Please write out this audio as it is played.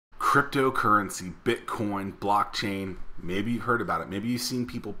Cryptocurrency, Bitcoin, blockchain. Maybe you've heard about it. Maybe you've seen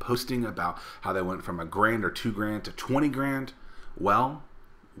people posting about how they went from a grand or 2 grand to 20 grand. Well,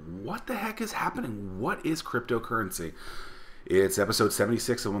 what the heck is happening? What is cryptocurrency? It's episode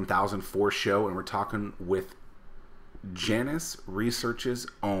 76 of 1004 show, and we're talking with Janis Research's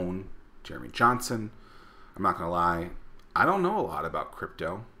own Jeremy Johnson. I'm not going to lie, I don't know a lot about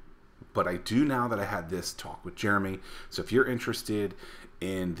crypto, but I do now that I had this talk with Jeremy. So if you're interested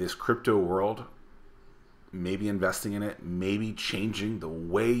in this crypto world, maybe investing in it, maybe changing the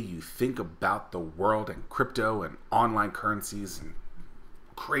way you think about the world and crypto and online currencies and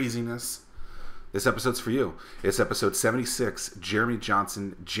craziness, this episode's for you. It's episode 76, Jeremy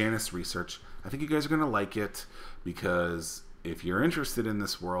Johnson, Janis Research. I think you guys are going to like it because if you're interested in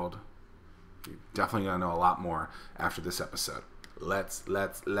this world, you're definitely going to know a lot more after this episode. Let's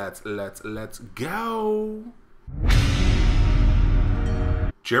go.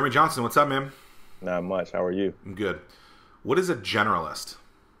 Jeremy Johnson, what's up, man? Not much. How are you? I'm good. What is a generalist?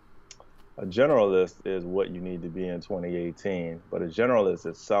 A generalist is what you need to be in 2018, but a generalist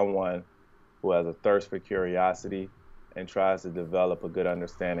is someone who has a thirst for curiosity and tries to develop a good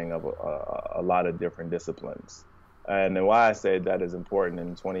understanding of a lot of different disciplines. And then why I say that is important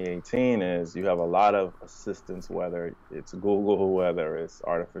in 2018 is you have a lot of assistance, whether it's Google, whether it's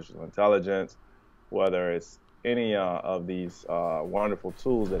artificial intelligence, whether it's any of these wonderful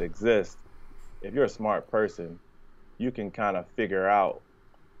tools that exist. If you're a smart person, you can kind of figure out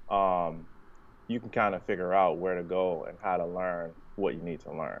where to go and how to learn what you need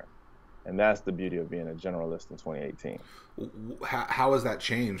to learn. And that's the beauty of being a generalist in 2018. How has that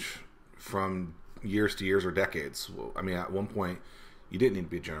changed from years to years or decades? I mean, at one point, you didn't need to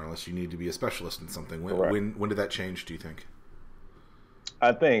be a generalist. You needed to be a specialist in something. When did that change, do you think?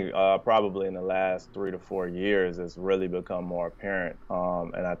 I think probably in the last 3 to 4 years, it's really become more apparent.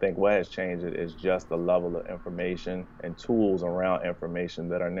 And I think what has changed it is just the level of information and tools around information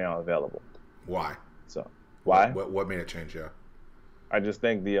that are now available. Why? So why? What made it change? Yeah. I just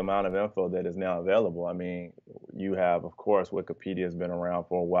think the amount of info that is now available. I mean, you have, of course, Wikipedia has been around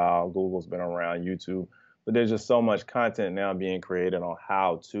for a while. Google's been around, YouTube. But there's just so much content now being created on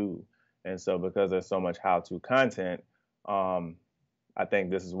how to. And so because there's so much how-to content, I think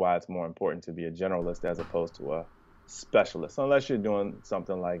this is why it's more important to be a generalist as opposed to a specialist, unless you're doing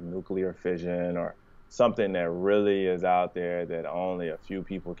something like nuclear fission or something that really is out there that only a few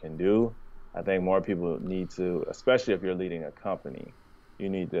people can do. I think more people need to, especially if you're leading a company, you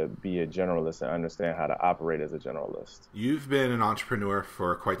need to be a generalist and understand how to operate as a generalist. You've been an entrepreneur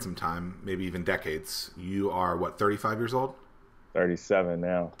for quite some time, maybe even decades. You are, what, 35 years old? 37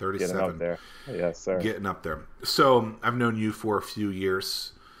 now. 37. Getting up there. Yes, sir. Getting up there. So I've known you for a few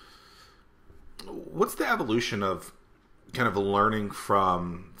years. What's the evolution of kind of learning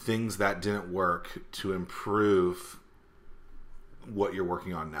from things that didn't work to improve what you're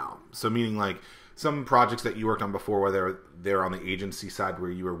working on now? So meaning like some projects that you worked on before, whether they're on the agency side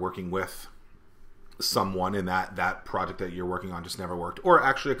where you were working with someone and that project that you're working on just never worked, or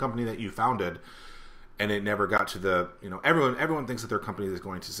actually a company that you founded and it never got to the, everyone thinks that their company is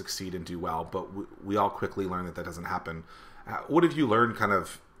going to succeed and do well, but we all quickly learn that doesn't happen. What have you learned kind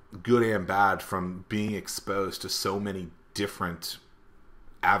of good and bad from being exposed to so many different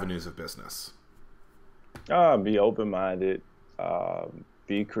avenues of business? Be open-minded,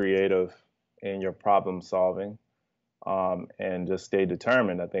 be creative in your problem solving, and just stay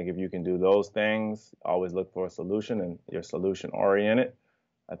determined. I think if you can do those things, always look for a solution and you're solution oriented.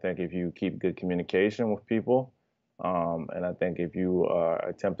 I think if you keep good communication with people, and I think if you are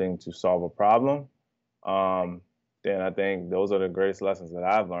attempting to solve a problem, then I think those are the greatest lessons that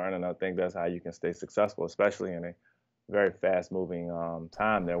I've learned, and I think that's how you can stay successful, especially in a very fast-moving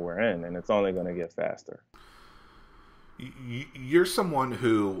time that we're in, and it's only going to get faster. You're someone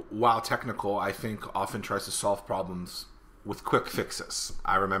who, while technical, I think often tries to solve problems with quick fixes.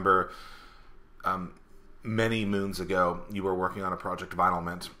 I remember many moons ago, you were working on a project Vinyl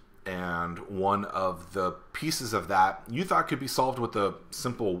Mint, and one of the pieces of that you thought could be solved with a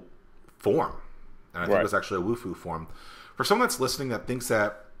simple form. And I think it was actually a Wufoo form. For someone that's listening that thinks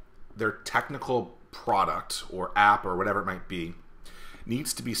that their technical product or app or whatever it might be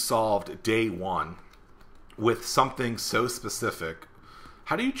needs to be solved day one with something so specific,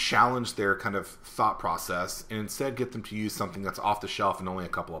 how do you challenge their kind of thought process and instead get them to use something that's off the shelf and only a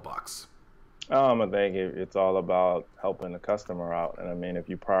couple of bucks? I think it's all about helping the customer out. And I mean, if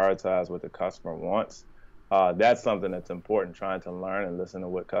you prioritize what the customer wants, that's something that's important, trying to learn and listen to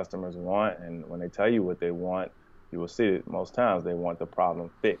what customers want. And when they tell you what they want, you will see that most times they want the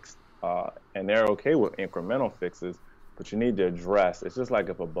problem fixed. And they're okay with incremental fixes, but you need to address. It's just like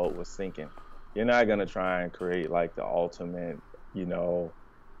if a boat was sinking. You're not going to try and create like the ultimate, you know,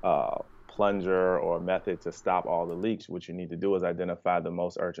 uh, plunger or method to stop all the leaks. What you need to do is identify the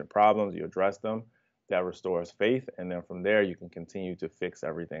most urgent problems, you address them, that restores faith, and then from there you can continue to fix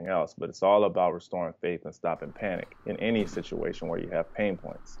everything else. But it's all about restoring faith and stopping panic in any situation where you have pain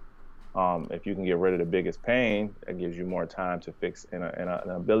points. If you can get rid of the biggest pain, that gives you more time to fix an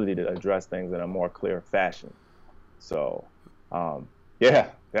ability to address things in a more clear fashion. So, yeah,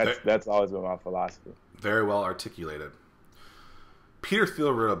 that's always been my philosophy. Very well articulated. Peter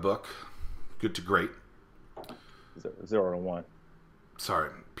Thiel wrote a book, Good to Great. 0 to 1.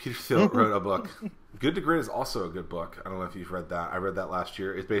 Sorry, Peter Thiel wrote a book. Good to Great is also a good book. I don't know if you've read that. I read that last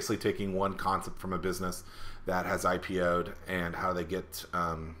year. It's basically taking one concept from a business that has IPO'd and how they get,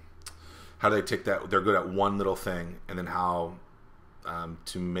 how they take that. They're good at one little thing, and then how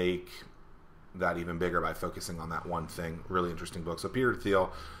to make that even bigger by focusing on that one thing. Really interesting book. So Peter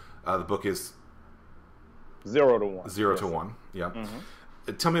Thiel, the book is 0 to 1. 0 to 1. Yeah.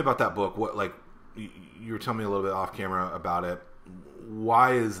 Mm-hmm. Tell me about that book. What, like, you were telling me a little bit off camera about it.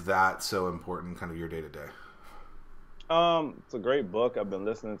 Why is that so important, kind of your day to day? It's a great book. I've been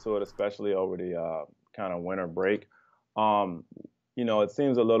listening to it, especially over the kind of winter break. You know, it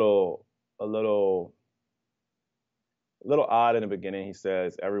seems a little odd in the beginning. He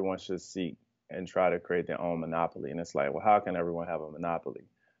says everyone should seek and try to create their own monopoly, and it's like, well, how can everyone have a monopoly?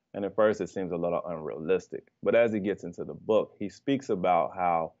 And at first, it seems a little unrealistic. But as he gets into the book, he speaks about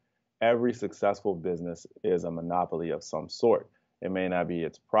how every successful business is a monopoly of some sort. It may not be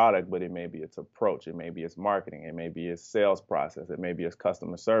its product, but it may be its approach. It may be its marketing. It may be its sales process. It may be its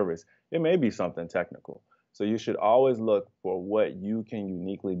customer service. It may be something technical. So you should always look for what you can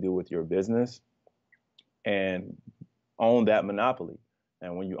uniquely do with your business and own that monopoly.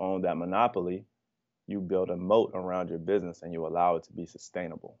 And when you own that monopoly, you build a moat around your business and you allow it to be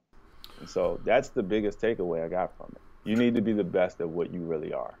sustainable. And so that's the biggest takeaway I got from it. You need to be the best at what you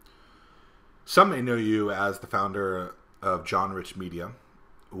really are. Some may know you as the founder of John Rich Media,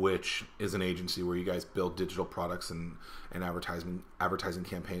 which is an agency where you guys build digital products and advertising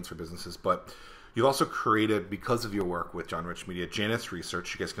campaigns for businesses. But you've also created, because of your work with John Rich Media, Janis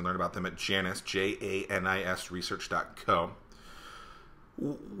Research. You guys can learn about them at Janis, Janis research.co.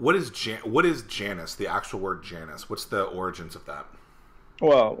 What is Janis, the actual word Janis? What's the origins of that?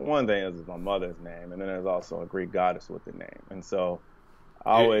 Well, one thing is my mother's name, and then there's also a Greek goddess with the name. And so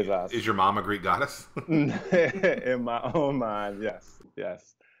I always ask. Is your mom a Greek goddess? In my own mind, yes.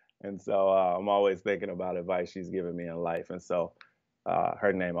 And so I'm always thinking about advice she's given me in life. And so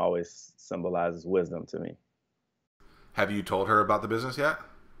her name always symbolizes wisdom to me. Have you told her about the business yet?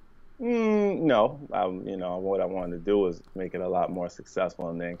 No. You know, what I wanted to do was make it a lot more successful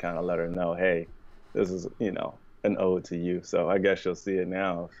and then kind of let her know, hey, this is, you know, an ode to you. So I guess she'll see it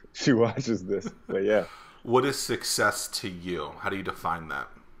now if she watches this. But yeah. What is success to you? How do you define that?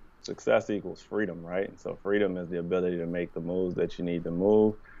 Success equals freedom, right? And so freedom is the ability to make the moves that you need to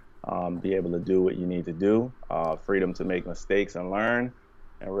move, be able to do what you need to do, freedom to make mistakes and learn,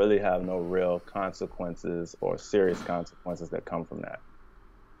 and really have no real consequences or serious consequences that come from that.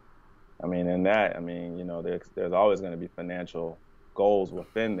 I mean, you know, there's always going to be financial goals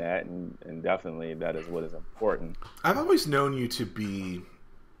within that, and definitely that is what is important. I've always known you to be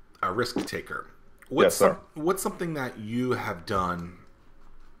a risk taker. Yes, sir. What's something that you have done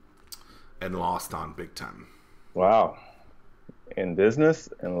and lost on big time? Wow. In business,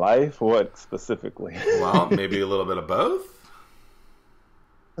 in life, what specifically? Well, maybe a little bit of both.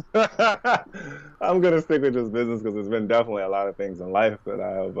 I'm going to stick with just business because there's been definitely a lot of things in life that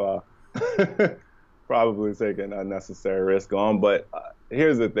I have probably taken unnecessary risk on. But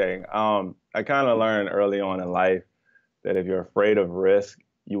here's the thing. I kind of learned early on in life that if you're afraid of risk,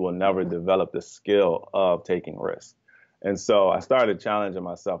 you will never develop the skill of taking risks. And so I started challenging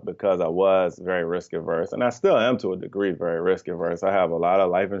myself because I was very risk averse, and I still am to a degree very risk averse. I have a lot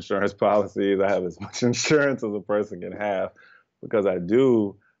of life insurance policies. I have as much insurance as a person can have because I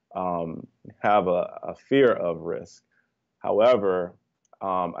do have a fear of risk. However,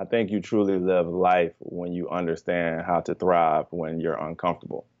 I think you truly live life when you understand how to thrive when you're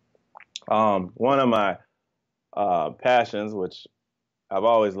uncomfortable. One of my passions, which I've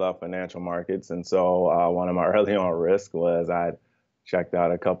always loved financial markets, and so one of my early on risks was I checked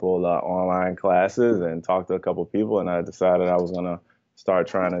out a couple online classes and talked to a couple people, and I decided I was going to start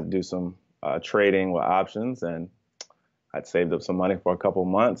trying to do some trading with options, and I'd saved up some money for a couple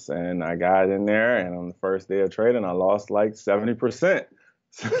months, and I got in there, and on the first day of trading, I lost like 70%.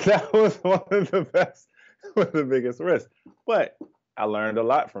 So that was one of the biggest risks, but I learned a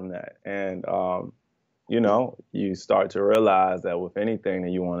lot from that, and you start to realize that with anything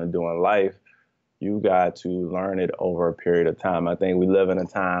that you want to do in life, you got to learn it over a period of time. I think we live in a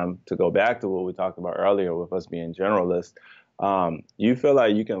time, to go back to what we talked about earlier with us being generalists, you feel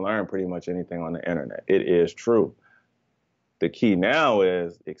like you can learn pretty much anything on the internet. It is true. The key now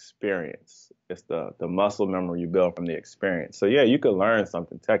is experience. It's the muscle memory you build from the experience. So yeah, you could learn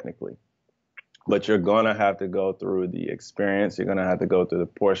something technically, but you're going to have to go through the experience. You're going to have to go through the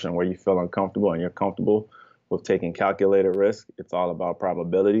portion where you feel uncomfortable and you're comfortable with taking calculated risk. It's all about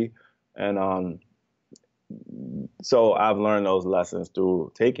probability. And so I've learned those lessons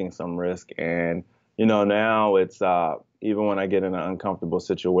through taking some risk. And, now it's even when I get in an uncomfortable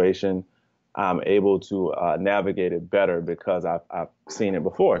situation, I'm able to navigate it better because I've seen it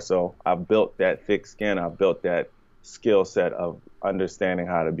before. So I've built that thick skin. I've built that skill set of understanding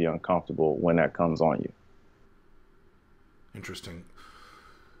how to be uncomfortable when that comes on you. Interesting.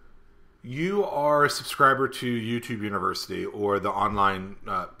 You are a subscriber to YouTube University, or the online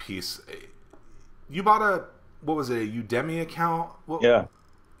piece. You bought what was it, a Udemy account? Yeah.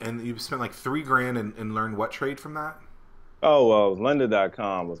 And you spent like $3,000 and learned what trade from that? Oh, well,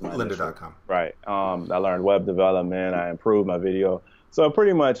 lynda.com was my Lynda.com. Right. I learned web development. I improved my video. So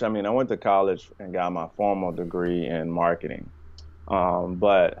pretty much, I went to college and got my formal degree in marketing.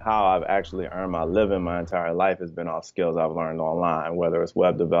 But how I've actually earned my living my entire life has been off skills I've learned online, whether it's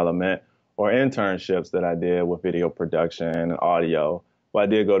web development or internships that I did with video production and audio. Well, I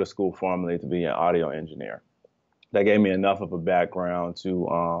did go to school formally to be an audio engineer. That gave me enough of a background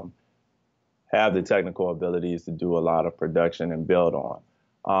to have the technical abilities to do a lot of production and build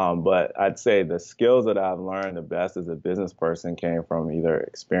on. But I'd say the skills that I've learned the best as a business person came from either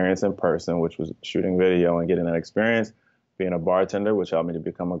experience in person, which was shooting video and getting that experience, being a bartender, which helped me to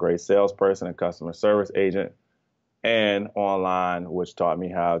become a great salesperson and customer service agent, and online, which taught me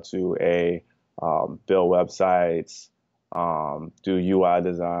how to build websites, do UI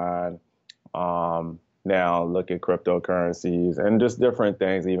design, now look at cryptocurrencies and just different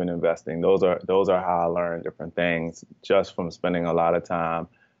things, even investing. Those are how I learned different things just from spending a lot of time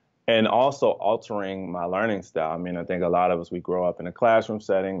and also altering my learning style. I think a lot of us, we grow up in a classroom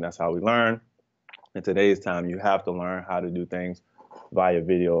setting. That's how we learn. In today's time, you have to learn how to do things via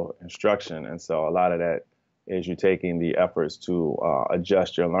video instruction. And so a lot of that is you taking the efforts to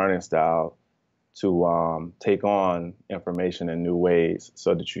adjust your learning style to take on information in new ways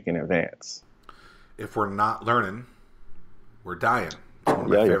so that you can advance. If we're not learning, we're dying.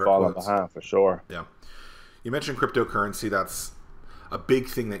 Yeah, you're falling behind for sure. Yeah. You mentioned cryptocurrency. That's a big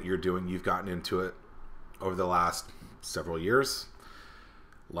thing that you're doing. You've gotten into it over the last several years.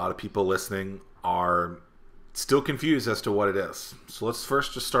 A lot of people listening are still confused as to what it is. So let's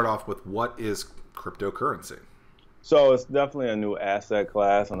first just start off with, what is cryptocurrency? So it's definitely a new asset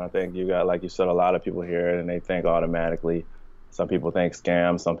class. And I think you got, like you said, a lot of people hear it and they think automatically. Some people think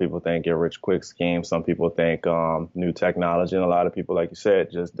scams. Some people think get rich quick schemes. Some people think new technology. And a lot of people, like you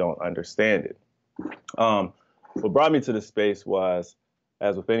said, just don't understand it. What brought me to the space was,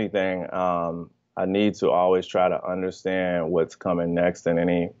 as with anything, I need to always try to understand what's coming next in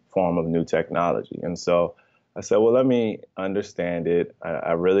any form of new technology. And so I said, well, let me understand it.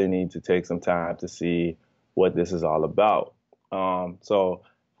 I really need to take some time to see what this is all about. So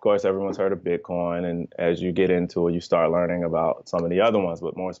of course, everyone's heard of Bitcoin, and as you get into it, you start learning about some of the other ones,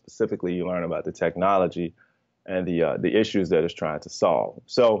 but more specifically, you learn about the technology and the issues that it's trying to solve.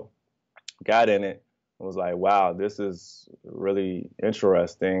 So got in it, was like, wow, this is really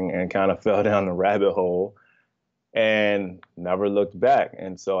interesting, and kind of fell down the rabbit hole and never looked back.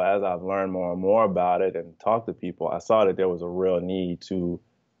 And so as I've learned more and more about it and talked to people, I saw that there was a real need to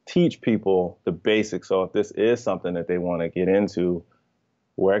teach people the basics. So if this is something that they want to get into,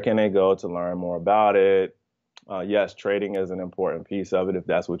 where can they go to learn more about it? Yes, trading is an important piece of it. If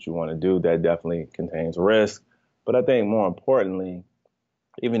that's what you want to do, that definitely contains risk. But I think more importantly,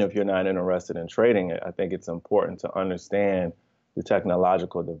 even if you're not interested in trading it, I think it's important to understand the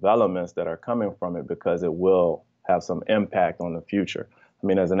technological developments that are coming from it, because it will have some impact on the future.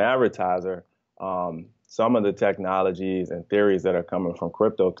 As an advertiser, some of the technologies and theories that are coming from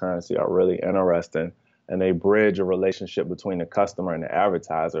cryptocurrency are really interesting. And they bridge a relationship between the customer and the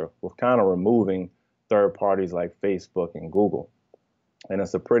advertiser with kind of removing third parties like Facebook and Google. And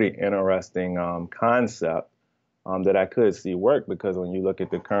it's a pretty interesting concept that I could see work, because when you look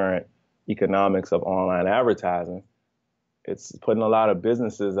at the current economics of online advertising, it's putting a lot of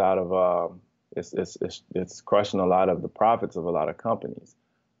businesses out of, it's crushing a lot of the profits of a lot of companies.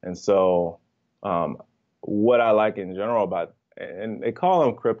 And so what I like in general about, and they call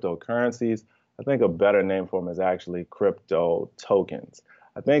them cryptocurrencies, I think a better name for them is actually crypto tokens.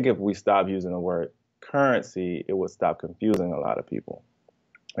 I think if we stop using the word currency, it would stop confusing a lot of people.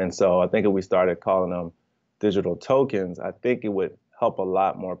 And so I think if we started calling them digital tokens, I think it would help a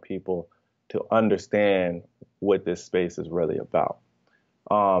lot more people to understand what this space is really about.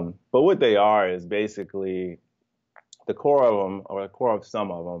 But what they are is basically the core of them, or the core of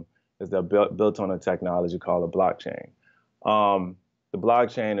some of them, is they're built on a technology called a blockchain. The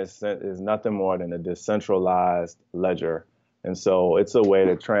blockchain is nothing more than a decentralized ledger. And so it's a way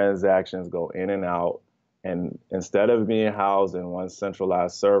that transactions go in and out. And instead of being housed in one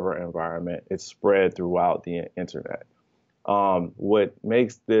centralized server environment, it's spread throughout the internet. What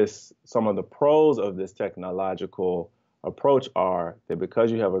makes this, some of the pros of this technological approach are that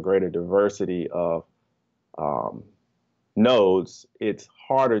because you have a greater diversity of nodes, it's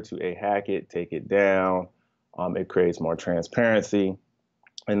harder to hack it, take it down. It creates more transparency.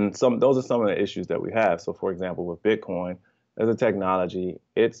 And those are some of the issues that we have. So for example, with Bitcoin, as a technology,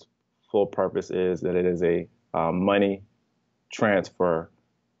 its full purpose is that it is a money transfer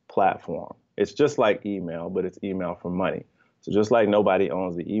platform. It's just like email, but it's email for money. So just like nobody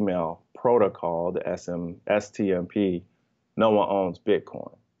owns the email protocol, the STMP, no one owns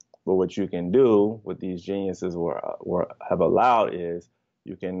Bitcoin. But what you can do, what these geniuses have allowed, is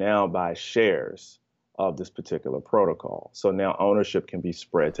you can now buy shares of this particular protocol. So now ownership can be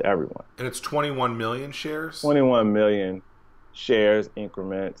spread to everyone. And it's 21 million shares? 21 million shares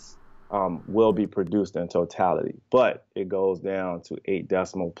increments will be produced in totality, but it goes down to 8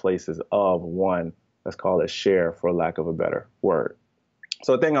 decimal places of one. Let's call it share, for lack of a better word.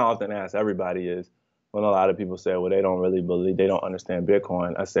 So the thing I often ask everybody is, when a lot of people say, well, they don't really believe, they don't understand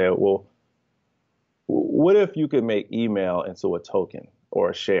Bitcoin, I say, well, what if you could make email into a token or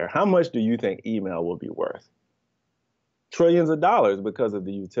a share? How much do you think email will be worth? Trillions of dollars, because of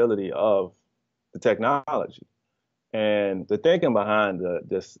the utility of the technology. And the thinking behind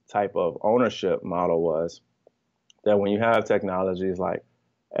this type of ownership model was that when you have technologies like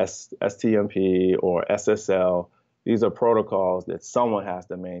STMP or SSL, these are protocols that someone has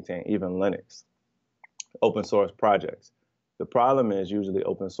to maintain, even Linux, open source projects. The problem is usually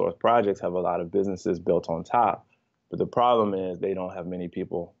open source projects have a lot of businesses built on top. But the problem is they don't have many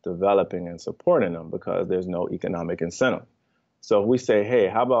people developing and supporting them because there's no economic incentive. So if we say, hey,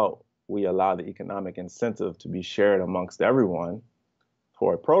 how about we allow the economic incentive to be shared amongst everyone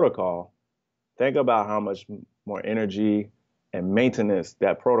for a protocol, think about how much more energy and maintenance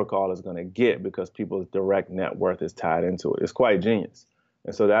that protocol is going to get because people's direct net worth is tied into it. It's quite genius.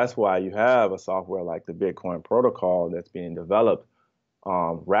 And so that's why you have a software like the Bitcoin protocol that's being developed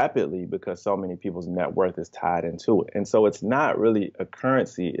rapidly, because so many people's net worth is tied into it. And so it's not really a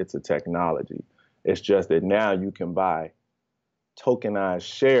currency, it's a technology. It's just that now you can buy tokenized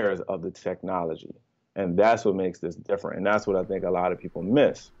shares of the technology. And that's what makes this different. And that's what I think a lot of people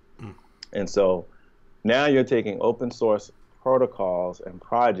miss. And so now you're taking open source protocols and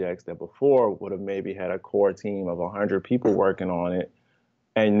projects that before would have maybe had a core team of 100 people working on it.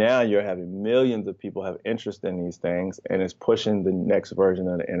 And now you're having millions of people have interest in these things, and it's pushing the next version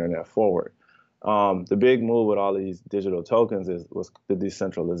of the internet forward. The big move with all of these digital tokens was the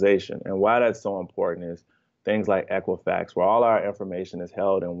decentralization. And why that's so important is things like Equifax, where all our information is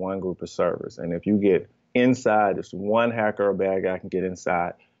held in one group of servers. And if you get inside, just one hacker or bad guy can get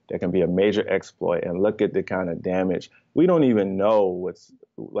inside, there can be a major exploit. And look at the kind of damage. We don't even know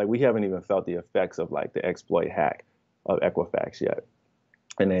we haven't even felt the effects of like the exploit hack of Equifax yet.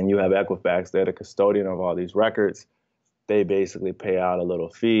 And then you have Equifax, they're the custodian of all these records. They basically pay out a little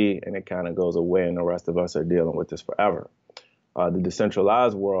fee and it kind of goes away, and the rest of us are dealing with this forever. The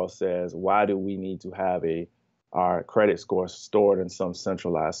decentralized world says, why do we need to have our credit score stored in some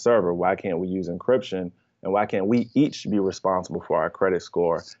centralized server? Why can't we use encryption? And why can't we each be responsible for our credit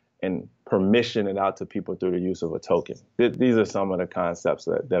score and permission it out to people through the use of a token? These are some of the concepts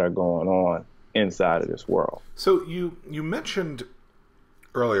that are going on inside of this world. So you mentioned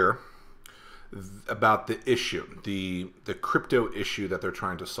earlier about the issue, the crypto issue that they're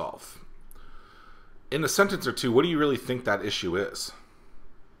trying to solve. In a sentence or two, what do you really think that issue is?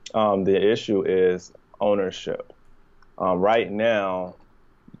 The issue is ownership. Right now,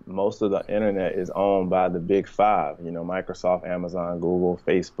 most of the internet is owned by the big five, Microsoft, Amazon, Google,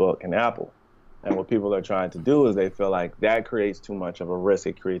 Facebook, and Apple. And what people are trying to do is they feel like that creates too much of a risk.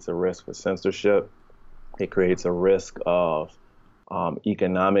 It creates a risk for censorship. It creates a risk of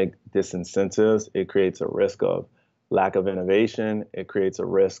economic disincentives. It creates a risk of lack of innovation. It creates a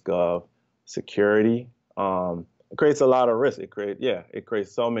risk of security. It creates a lot of risk. It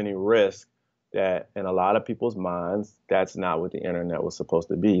creates so many risks that in a lot of people's minds, that's not what the internet was supposed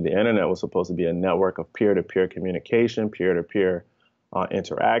to be. The internet was supposed to be a network of peer-to-peer communication, peer-to-peer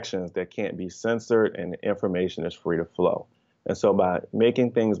interactions that can't be censored, and the information is free to flow. And so by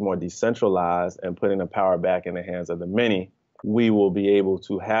making things more decentralized and putting the power back in the hands of the many, we will be able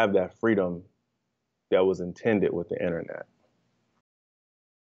to have that freedom that was intended with the internet.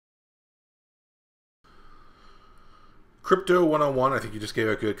 Crypto 101, I think you just gave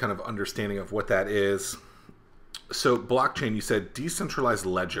a good kind of understanding of what that is. So blockchain, you said decentralized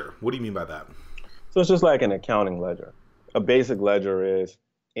ledger. What do you mean by that? So it's just like an accounting ledger. A basic ledger is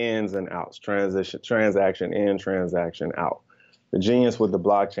ins and outs, transaction in, transaction out. The genius with the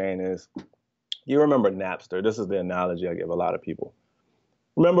blockchain is, you remember Napster. This is the analogy I give a lot of people.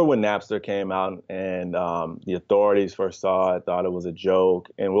 Remember when Napster came out and the authorities first saw it, thought it was a joke.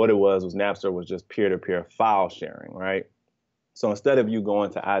 And what it was Napster was just peer-to-peer file sharing, right? So instead of you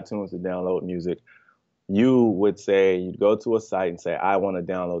going to iTunes to download music, you would say, you'd go to a site and say, I want to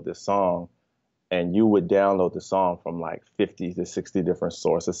download this song. And you would download the song from like 50 to 60 different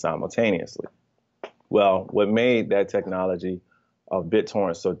sources simultaneously. Well, what made that technology of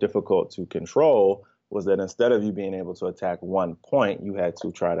BitTorrent so difficult to control was that instead of you being able to attack one point, you had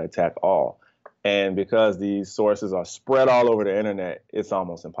to try to attack all. And because these sources are spread all over the internet, it's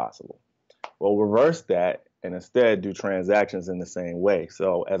almost impossible. Well, reverse that and instead do transactions in the same way.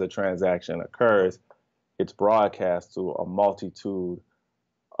 So as a transaction occurs, it's broadcast to a multitude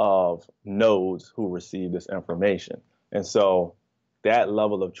of nodes who receive this information. And so that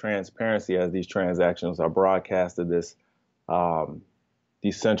level of transparency as these transactions are broadcast to this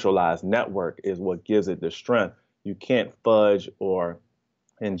decentralized network is what gives it the strength. You can't fudge or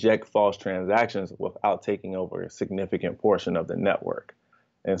inject false transactions without taking over a significant portion of the network.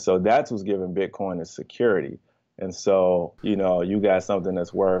 And so that's what's giving Bitcoin its security. And so, you got something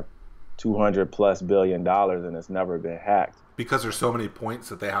that's worth $200+ billion and it's never been hacked. Because there's so many points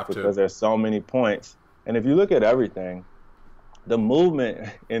that they have to. Because there's so many points. And if you look at everything, the movement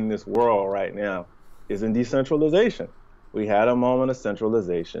in this world right now is in decentralization. We had a moment of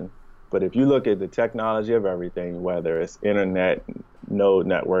centralization, but if you look at the technology of everything, whether it's internet, node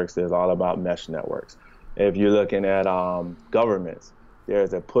networks, there's all about mesh networks. If you're looking at governments,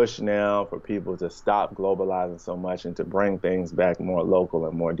 there's a push now for people to stop globalizing so much and to bring things back more local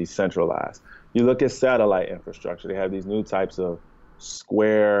and more decentralized. You look at satellite infrastructure. They have these new types of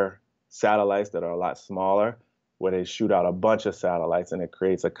square satellites that are a lot smaller, where they shoot out a bunch of satellites and it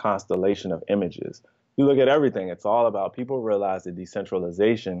creates a constellation of images. You look at everything, it's all about, people realize that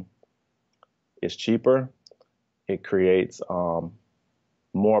decentralization is cheaper. It creates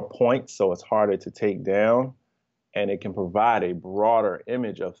more points, so it's harder to take down. And it can provide a broader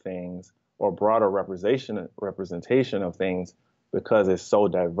image of things or broader representation of things because it's so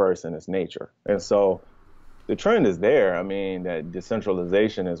diverse in its nature. And so the trend is there. I mean, that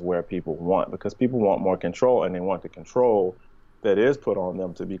decentralization is where people want, because people want more control, and they want the control that is put on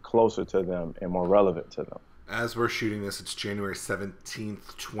them to be closer to them and more relevant to them. As we're shooting this, it's January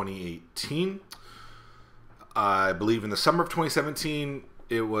 17th, 2018. I believe in the summer of 2017,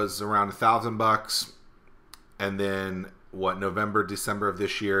 it was around $1,000. And then November, December of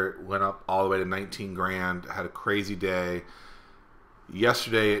this year, it went up all the way to 19 grand. Had a crazy day.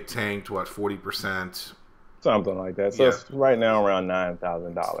 Yesterday it tanked, 40%? Something like that. So It's right now around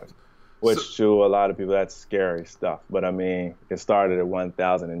 $9,000, which to a lot of people, that's scary stuff. But I mean, it started at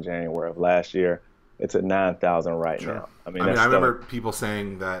 1,000 in January of last year. It's at 9,000 right now. I remember people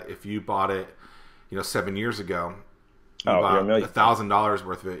saying that if you bought it, 7 years ago, you bought $1,000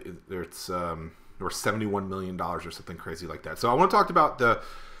 worth of it. It's or $71 million or something crazy like that. So I want to talk about the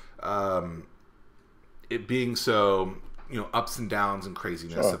it being so, ups and downs and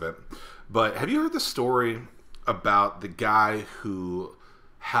craziness of it. But have you heard the story about the guy who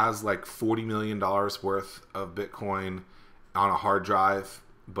has like $40 million worth of Bitcoin on a hard drive,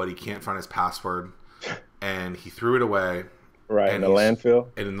 but he can't find his password, and he threw it away? Right, in the landfill?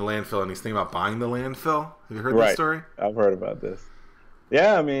 And in the landfill, and he's thinking about buying the landfill. Have you heard this story? I've heard about this.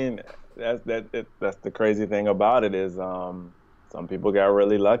 Yeah, I mean, that's the crazy thing about it is some people got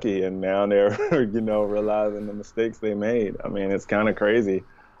really lucky, and now they're realizing the mistakes they made. I mean, it's kind of crazy.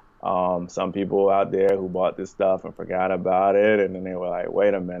 Some people out there who bought this stuff and forgot about it, and then they were like,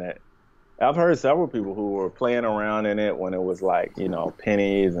 wait a minute. I've heard several people who were playing around in it when it was like,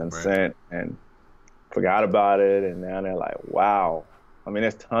 pennies and cent, and forgot about it, and now they're like, wow. I mean,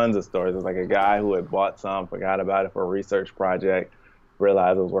 there's tons of stories. There's like a guy who had bought some, forgot about it for a research project,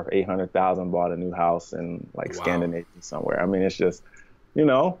 realized it was worth $800,000, bought a new house in like Scandinavia somewhere. I mean, it's just,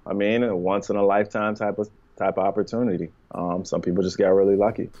 a once in a lifetime type of opportunity. Some people just got really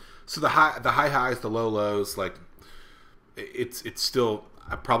lucky. So the high highs, the low lows, like it's still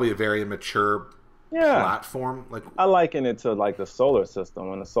probably a very immature Yeah, platform? Like, I liken it to like the solar system.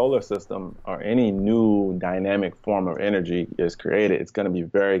 When the solar system or any new dynamic form of energy is created, it's going to be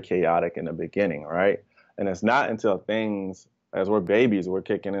very chaotic in the beginning, right? And it's not until things, as we're babies, we're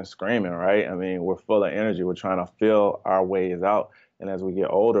kicking and screaming, right? I mean, we're full of energy. We're trying to feel our ways out. And as we get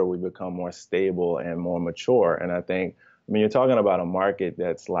older, we become more stable and more mature. And I mean, you're talking about a market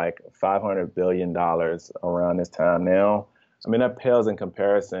that's like $500 billion around this time now. I mean, that pales in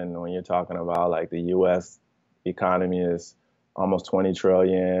comparison when you're talking about like the U.S. economy is almost 20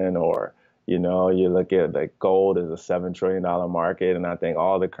 trillion, or you look at like gold is a $7 trillion market, and I think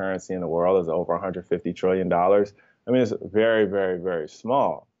all the currency in the world is over 150 trillion dollars. I mean, it's very, very, very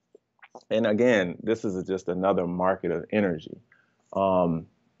small. And again, this is just another market of energy, and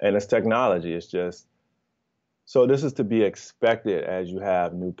it's technology. It's just so this is to be expected as you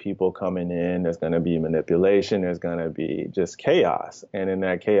have new people coming in. There's going to be manipulation. There's going to be just chaos. And in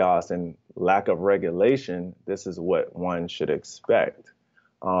that chaos and lack of regulation, this is what one should expect.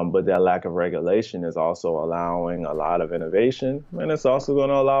 But that lack of regulation is also allowing a lot of innovation, and it's also going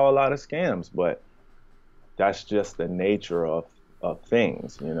to allow a lot of scams. But that's just the nature of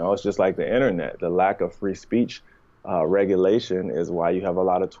things. It's just like the internet. The lack of free speech regulation is why you have a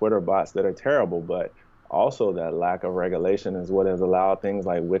lot of Twitter bots that are terrible. But also, that lack of regulation is what has allowed things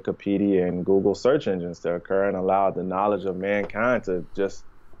like Wikipedia and Google search engines to occur and allowed the knowledge of mankind to just,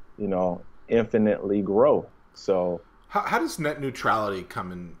 infinitely grow. So, how does net neutrality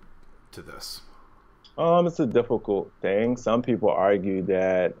come into this? it's a difficult thing. Some people argue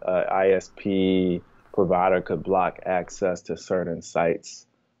that ISP provider could block access to certain sites.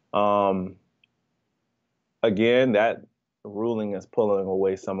 Um, Again, that ruling is pulling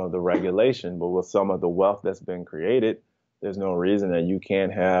away some of the regulation, but with some of the wealth that's been created, there's no reason that you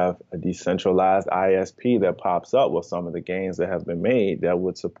can't have a decentralized ISP that pops up with some of the gains that have been made that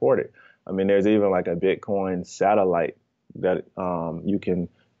would support it. I mean, there's even like a Bitcoin satellite that you can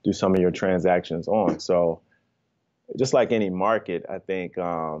do some of your transactions on. So just like any market, I think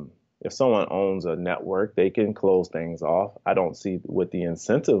if someone owns a network, they can close things off. I don't see what the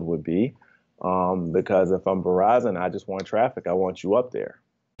incentive would be. Because if I'm Verizon, I just want traffic. I want you up there.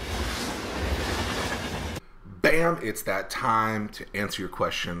 Bam, it's that time to answer your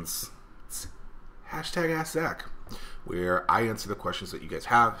questions. It's hashtag Ask Zack, where I answer the questions that you guys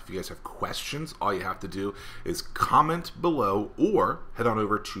have. If you guys have questions, all you have to do is comment below or head on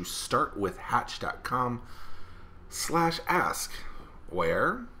over to startwithhatch.com/ask,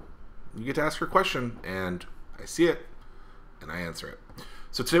 where you get to ask your question and I see it and I answer it.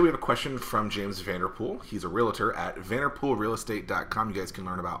 So today we have a question from James Vanderpool. He's a realtor at vanderpoolrealestate.com. You guys can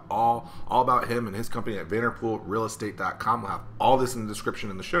learn about all about him and his company at vanderpoolrealestate.com. We'll have all this in the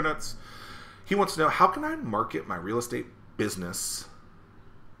description in the show notes. He wants to know, how can I market my real estate business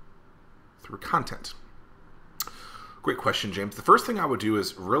through content? Great question, James. The first thing I would do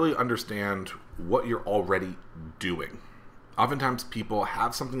is really understand what you're already doing. Oftentimes people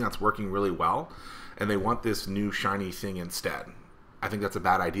have something that's working really well and they want this new shiny thing instead. I think that's a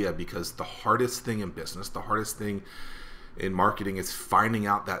bad idea, because the hardest thing in business, the hardest thing in marketing is finding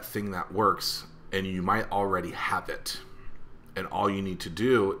out that thing that works, and you might already have it. And all you need to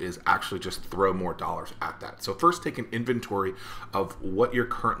do is actually just throw more dollars at that. So first, take an inventory of what you're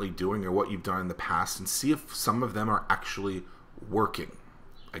currently doing or what you've done in the past and see if some of them are actually working.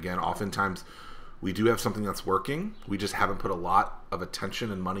 Again, oftentimes we do have something that's working. We just haven't put a lot of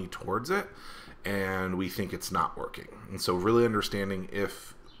attention and money towards it, and we think it's not working. And so really understanding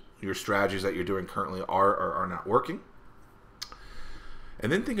if your strategies that you're doing currently are or are not working.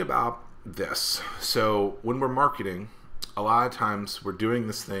 And then think about this. So when we're marketing, a lot of times we're doing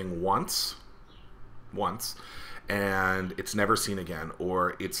this thing once, and it's never seen again,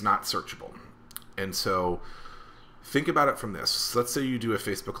 or it's not searchable. And so think about it from this. Let's say you do a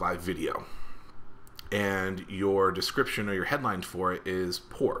Facebook Live video and your description or your headline for it is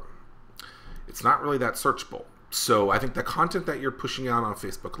poor. It's not really that searchable. So I think the content that you're pushing out on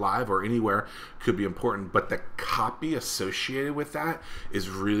Facebook Live or anywhere could be important, but the copy associated with that is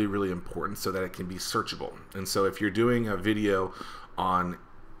really, really important so that it can be searchable. And so if you're doing a video on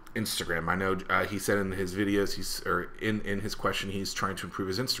Instagram, I know he said in his videos, in his question, he's trying to improve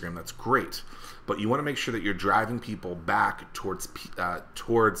his Instagram. That's great. But you want to make sure that you're driving people back towards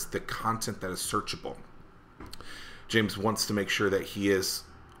the content that is searchable. James wants to make sure that he is,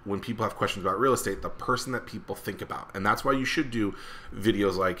 when people have questions about real estate, the person that people think about. And that's why you should do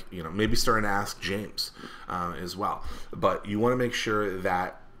videos like, maybe start an Ask James as well. But you want to make sure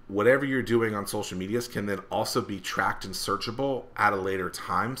that whatever you're doing on social medias can then also be tracked and searchable at a later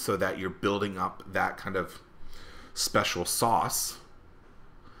time, so that you're building up that kind of special sauce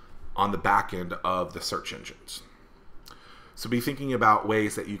on the back end of the search engines. So be thinking about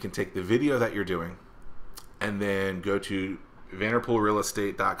ways that you can take the video that you're doing and then go to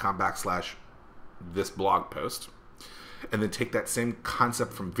vanderpoolrealestate.com/ this blog post, and then take that same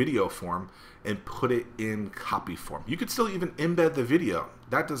concept from video form and put it in copy form. You could still even embed the video.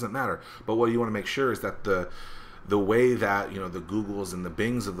 That doesn't matter. But what you want to make sure is that the way that, the Googles and the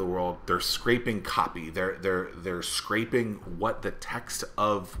Bings of the world, they're scraping copy. They're scraping what the text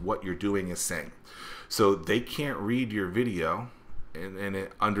of what you're doing is saying. So they can't read your video and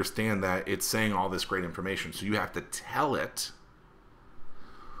understand that it's saying all this great information. So you have to tell it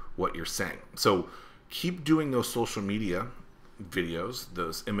what you're saying. So keep doing those social media videos,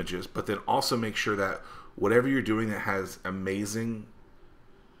 those images, but then also make sure that whatever you're doing that has amazing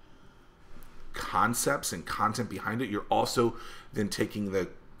concepts and content behind it, you're also then taking the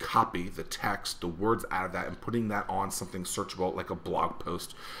copy, the text, the words out of that and putting that on something searchable like a blog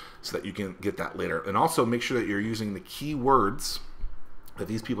post so that you can get that later. And also make sure that you're using the keywords that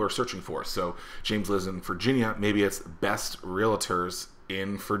these people are searching for. So James lives in Virginia, maybe it's best realtors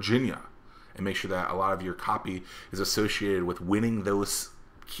in Virginia, and make sure that a lot of your copy is associated with winning those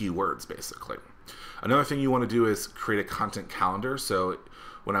keywords, basically. Another thing you want to do is create a content calendar. So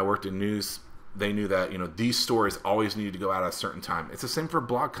when I worked in news, they knew that these stories always needed to go out at a certain time. It's the same for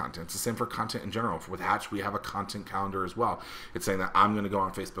blog content. It's the same for content in general. With Hatch, we have a content calendar as well. It's saying that I'm going to go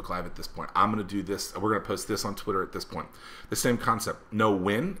on Facebook Live at this point. I'm going to do this. We're going to post this on Twitter at this point. The same concept. Know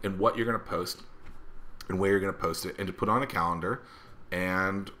when and what you're going to post and where you're going to post it, and to put on a calendar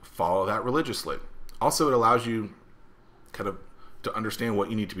and follow that religiously. Also, it allows you kind of to understand what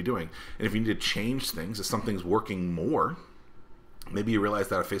you need to be doing. And if you need to change things, if something's working more, maybe you realize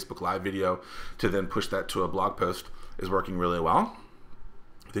that a Facebook Live video to then push that to a blog post is working really well,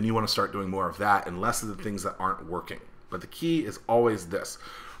 then you want to start doing more of that and less of the things that aren't working. But the key is always this.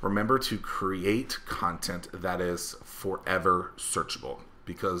 Remember to create content that is forever searchable,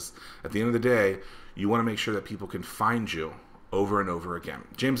 because at the end of the day, you want to make sure that people can find you over and over again.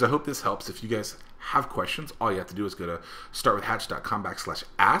 James, I hope this helps. If you guys have questions, all you have to do is go to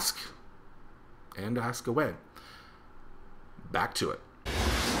startwithhatch.com/ask and ask away. Back to it.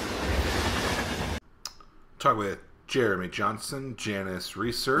 Talk with Jeremy Johnson, Janis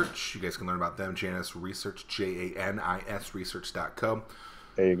Research. You guys can learn about them. Janis Research, JANIS Research.co.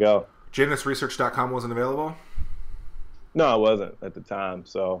 There you go. JanisResearch.com wasn't available? No, it wasn't at the time.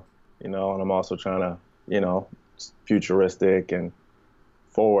 So, and I'm also trying to, futuristic and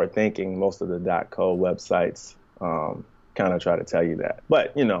forward thinking. Most of the .co websites kind of try to tell you that.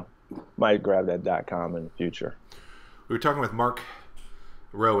 But, might grab that .com in the future. We were talking with Mark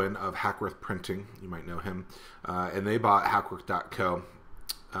Rowan of Hackworth Printing. You might know him. And they bought Hackworth.co.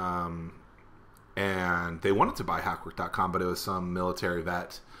 And they wanted to buy Hackworth.com, but it was some military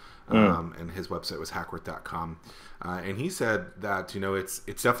vet. And his website was Hackworth.com. And he said that, it's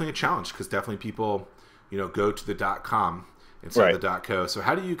definitely a challenge because definitely people, go to the .com instead of the .co. So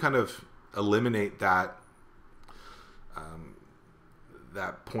how do you kind of eliminate that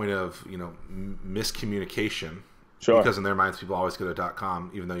that point of, miscommunication? Sure. Because in their minds, people always go to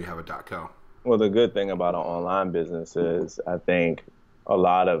 .com, even though you have a .co. Well, the good thing about an online business is I think a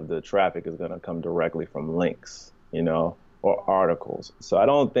lot of the traffic is going to come directly from links, or articles. So I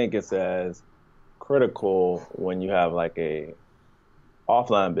don't think it's as critical when you have like a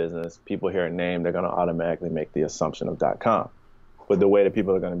offline business. People hear a name, they're going to automatically make the assumption of .com. But the way that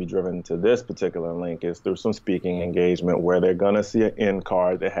people are going to be driven to this particular link is through some speaking engagement where they're going to see an end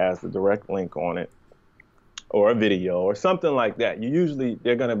card that has the direct link on it, or a video or something like that.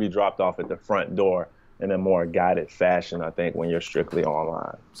 They're going to be dropped off at the front door in a more guided fashion, I think, when you're strictly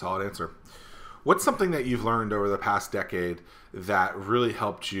online. Solid answer. What's something that you've learned over the past decade that really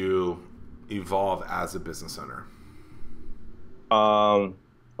helped you evolve as a business owner?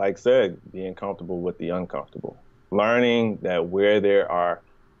 Like I said, being comfortable with the uncomfortable. Learning that where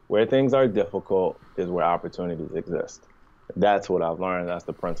things are difficult is where opportunities exist. That's what I've learned. That's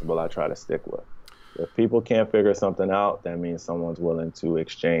the principle I try to stick with. If people can't figure something out, that means someone's willing to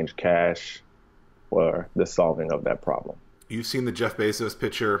exchange cash for the solving of that problem. You've seen the Jeff Bezos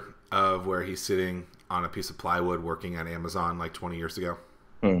picture of where he's sitting on a piece of plywood working at Amazon like 20 years ago?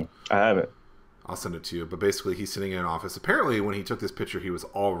 I haven't. I'll send it to you. But basically, he's sitting in an office. Apparently, when he took this picture, he was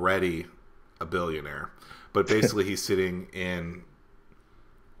already a billionaire. But basically, he's sitting in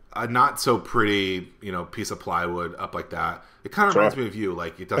a not so pretty, piece of plywood up like that. It kind of reminds me of you.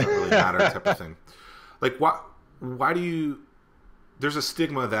 Like, it doesn't really matter type of thing. Like, why do you, there's a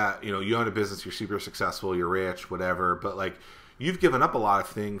stigma that, you own a business, you're super successful, you're rich, whatever, but like, you've given up a lot of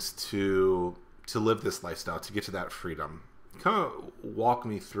things to live this lifestyle, to get to that freedom. Kind of walk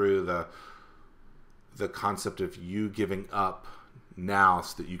me through the concept of you giving up now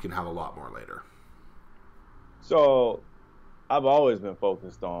so that you can have a lot more later. So I've always been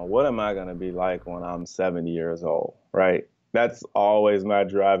focused on what am I going to be like when I'm 70 years old, right? That's always my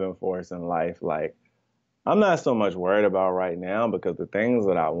driving force in life. Like, I'm not so much worried about right now because the things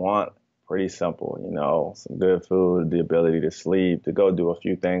that I want, pretty simple, some good food, the ability to sleep, to go do a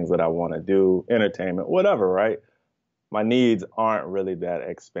few things that I want to do, entertainment, whatever, right? My needs aren't really that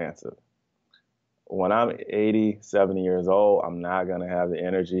expansive. When I'm 80, 70 years old, I'm not going to have the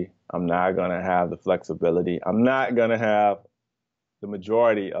energy. I'm not going to have the flexibility. I'm not going to have the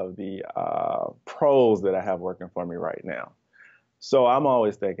majority of the pros that I have working for me right now. So I'm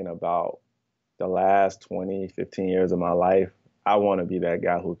always thinking about the last 20, 15 years of my life. I want to be that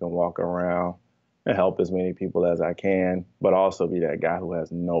guy who can walk around and help as many people as I can, but also be that guy who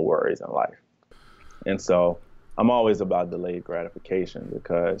has no worries in life. And so I'm always about delayed gratification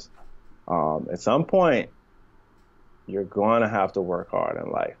because at some point, you're going to have to work hard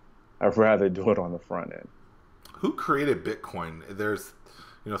in life. I'd rather do it on the front end. Who created Bitcoin? There's,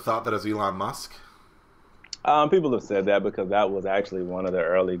 thought that it was Elon Musk. People have said that because that was actually one of the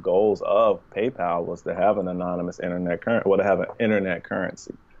early goals of PayPal was to have an anonymous internet currency, to have an internet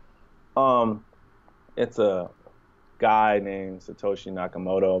currency. It's a guy named Satoshi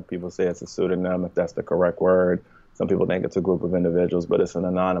Nakamoto. People say it's a pseudonym, if that's the correct word. Some people think it's a group of individuals, but it's an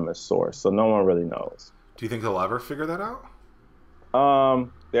anonymous source, so no one really knows. Do you think they'll ever figure that out?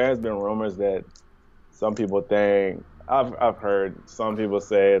 There has been rumors that some people think, I've heard some people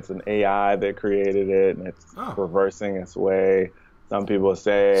say it's an AI that created it and it's reversing its way. Some people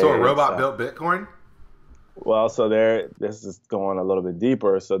say... So a robot built Bitcoin? Well, this is going a little bit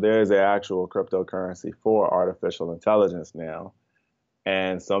deeper. So there's an actual cryptocurrency for artificial intelligence now.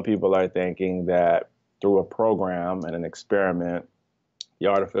 And some people are thinking that through a program and an experiment, the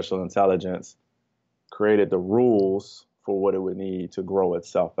artificial intelligence created the rules for what it would need to grow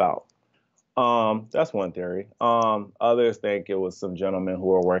itself out. That's one theory. Others think it was some gentlemen who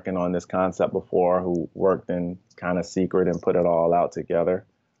were working on this concept before who worked in kind of secret and put it all out together.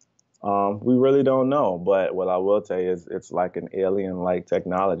 We really don't know, but what I will tell you is it's like an alien-like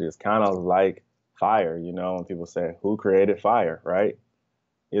technology. It's kind of like fire, when people say, who created fire, right?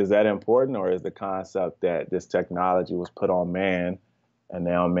 Is that important, or is the concept that this technology was put on man and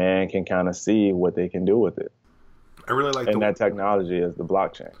now man can kind of see what they can do with it? I really like that technology is the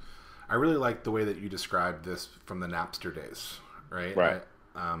blockchain. I really like the way that you described this from the Napster days, right? Right.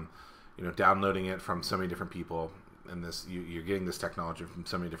 Downloading it from so many different people, and you're getting this technology from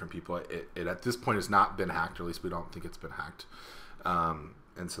so many different people. It at this point has not been hacked, or at least we don't think it's been hacked.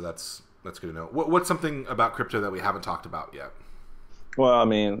 And so that's good to know. What's something about crypto that we haven't talked about yet? Well, I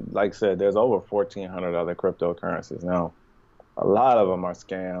mean, like I said, there's over 1,400 other cryptocurrencies now. A lot of them are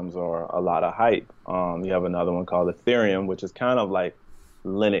scams or a lot of hype. You have another one called Ethereum, which is kind of like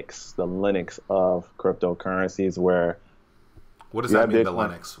Linux, the Linux of cryptocurrencies, where... What does that mean, the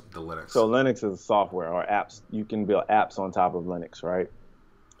Linux? So Linux is software or apps. You can build apps on top of Linux, right?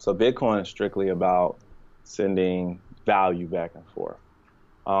 So Bitcoin is strictly about sending value back and forth.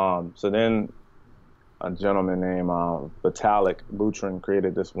 So then a gentleman named Vitalik Buterin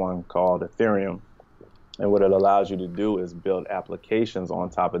created this one called Ethereum. And what it allows you to do is build applications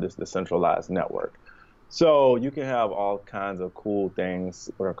on top of this decentralized network. So you can have all kinds of cool things,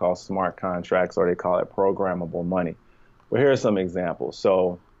 what are called smart contracts, or they call it programmable money. Well, here are some examples.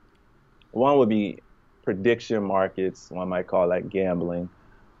 So one would be prediction markets. One might call that gambling.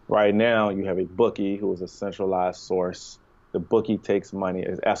 Right now, you have a bookie who is a centralized source. The bookie takes money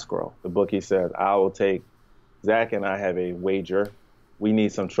as escrow. The bookie says, I will take, Zack and I have a wager. We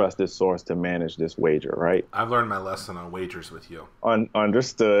need some trusted source to manage this wager, right? I've learned my lesson on wagers with you.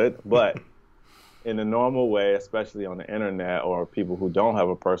 Understood. But in the normal way, especially on the internet or people who don't have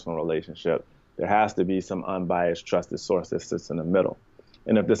a personal relationship, there has to be some unbiased, trusted source that sits in the middle.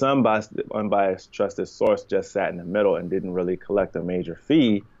 And if this unbiased, trusted source just sat in the middle and didn't really collect a major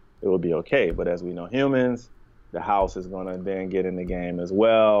fee, it would be okay. But as we know humans, the house is going to then get in the game as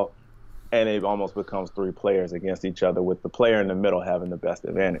well. And it almost becomes three players against each other, with the player in the middle having the best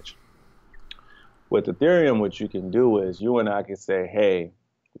advantage. With Ethereum, what you can do is you and I can say, hey,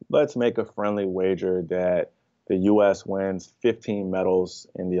 let's make a friendly wager that the U.S. wins 15 medals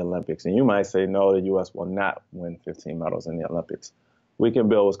in the Olympics. And you might say, no, the U.S. will not win 15 medals in the Olympics. We can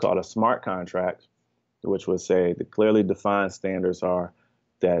build what's called a smart contract, which would say the clearly defined standards are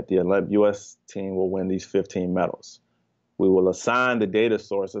that the U.S. team will win these 15 medals. We will assign the data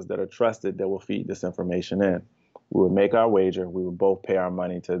sources that are trusted that will feed this information in. We will make our wager. We will both pay our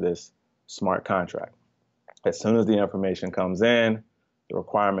money to this smart contract. As soon as the information comes in, the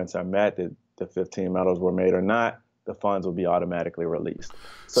requirements are met, that the 15 medals were made or not, the funds will be automatically released.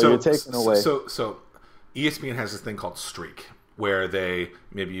 So you're taking away. So ESPN has this thing called Streak, where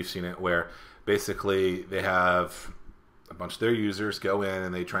maybe you've seen it, where basically they have a bunch of their users go in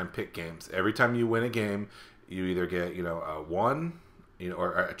and they try and pick games. Every time you win a game, you either get a 1,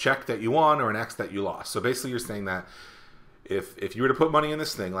 or a check that you won or an X that you lost. So basically, you're saying that if you were to put money in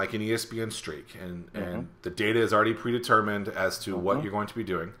this thing, like an ESPN Streak, and the data is already predetermined as to what you're going to be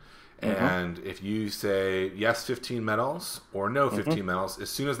doing, and if you say yes 15 medals or no 15 medals, as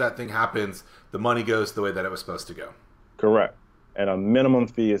soon as that thing happens, the money goes the way that it was supposed to go. Correct. And a minimum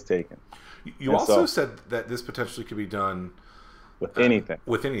fee is taken. You also said that this potentially could be done with anything.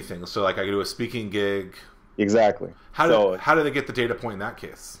 With anything. So like I could do a speaking gig. Exactly. How do they get the data point in that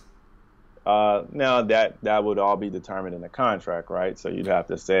case? Now that would all be determined in the contract, right? So you'd have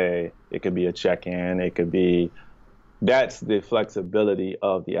to say it could be a check-in, it could be. That's the flexibility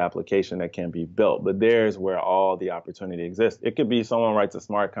of the application that can be built. But there's where all the opportunity exists. It could be someone writes a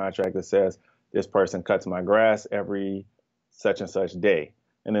smart contract that says this person cuts my grass every such and such day.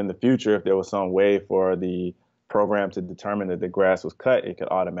 And in the future, if there was some way for the program to determine that the grass was cut, it could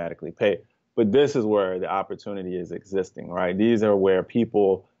automatically pay. But this is where the opportunity is existing, right? These are where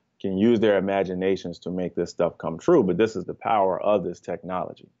people can use their imaginations to make this stuff come true. But this is the power of this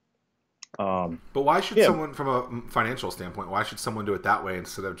technology. But why should someone, from a financial standpoint, why should someone do it that way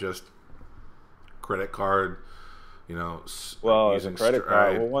instead of just credit card, Well, as a credit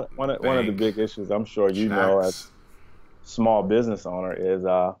card, one of the big issues I'm sure you know as small business owner is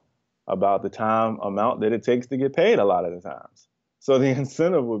about the time amount that it takes to get paid a lot of the times. So the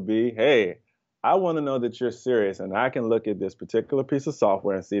incentive would be, hey, I want to know that you're serious, and I can look at this particular piece of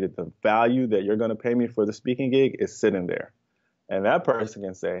software and see that the value that you're going to pay me for the speaking gig is sitting there. And that person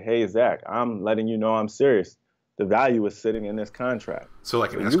can say, hey, Zach, I'm letting you know I'm serious. The value is sitting in this contract. So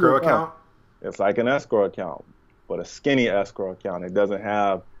like an escrow account? It's like an escrow account, but a skinny escrow account. It doesn't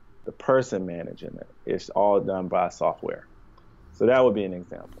have the person managing it. It's all done by software. So that would be an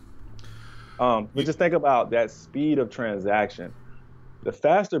example. But just think about that speed of transaction. The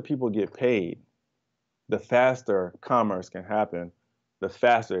faster people get paid, the faster commerce can happen, the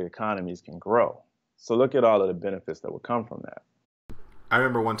faster economies can grow. So look at all of the benefits that would come from that. I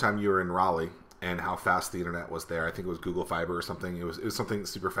remember one time you were in Raleigh and how fast the internet was there. I think it was Google Fiber or something. It was something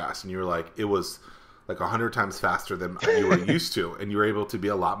super fast. And you were like, it was like 100 times faster than you were used to. And you were able to be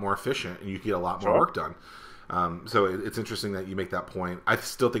a lot more efficient and you could get a lot more work done. So it's interesting that you make that point. I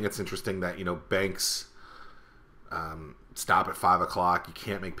still think it's interesting that, banks stop at 5 o'clock. You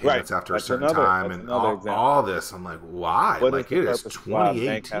can't make payments after a certain time. And all this. I'm like, why? Like it is 2018.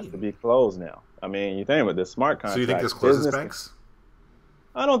 Bank has to be closed now. I mean, you think with this smart contract. So you think this closes banks?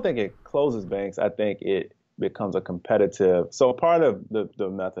 I don't think it closes banks. I think it becomes a competitive. So part of the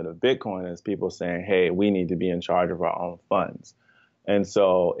method of Bitcoin is people saying, hey, we need to be in charge of our own funds. And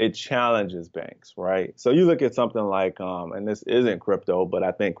so it challenges banks, right? So you look at something like, and this isn't crypto, but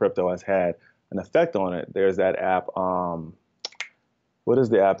I think crypto has had an effect on it. There's that app. What is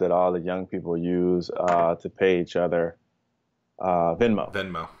the app that all the young people use to pay each other?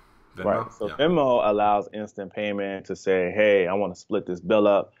 Venmo. Right. So Venmo allows instant payment to say, hey, I want to split this bill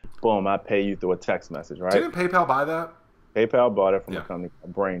up. Boom, I pay you through a text message, right? Didn't PayPal buy that? PayPal bought it from a company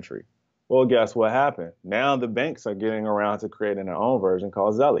called Braintree. Well, guess what happened? Now the banks are getting around to creating their own version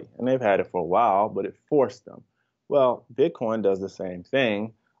called Zelly. And they've had it for a while, but it forced them. Well, Bitcoin does the same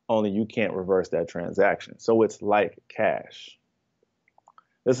thing, only you can't reverse that transaction. So it's like cash.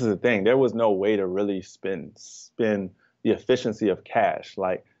 This is the thing. There was no way to really spin the efficiency of cash.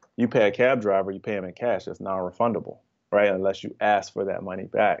 Like, you pay a cab driver, you pay him in cash. It's non-refundable, right? Unless you ask for that money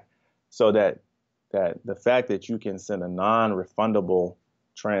back. So that the fact that you can send a non-refundable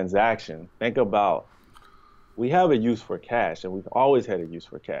transaction, think about, we have a use for cash, and we've always had a use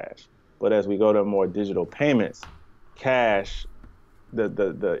for cash. But as we go to more digital payments, cash,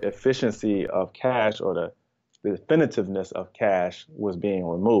 the efficiency of cash or the definitiveness of cash was being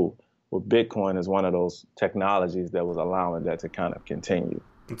removed. Well, Bitcoin is one of those technologies that was allowing that to kind of continue.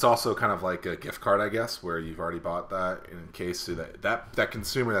 It's also kind of like a gift card, I guess, where you've already bought that in case so that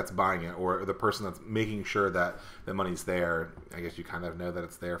consumer that's buying it or the person that's making sure that the money's there, I guess you kind of know that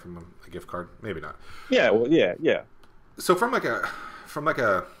it's there from a gift card. Maybe not. Yeah, well, yeah. So from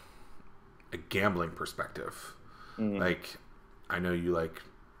a gambling perspective, like I know you like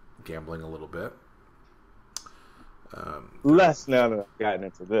gambling a little bit. Less now that I've gotten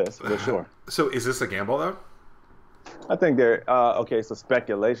into this, but sure. So is this a gamble though? I think so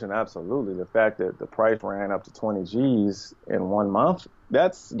speculation, absolutely. The fact that the price ran up to 20 G's in 1 month,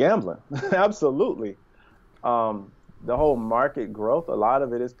 that's gambling. Absolutely. The whole market growth, a lot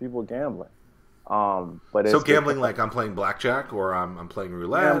of it is people gambling. But So it's gambling, because like I'm playing blackjack, or I'm playing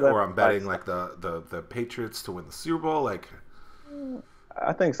roulette, gambling, or I'm like betting like the Patriots to win the Super Bowl. Like,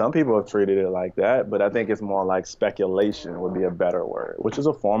 I think some people have treated it like that, but I think it's more like speculation would be a better word, which is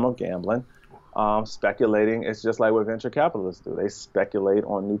a form of gambling. Speculating, it's just like what venture capitalists do. They speculate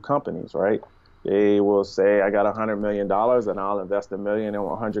on new companies, right? They will say, I got $100 million and I'll invest a million in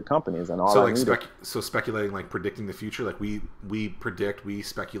 100 companies, and all so I like need is speculating, like predicting the future. Like we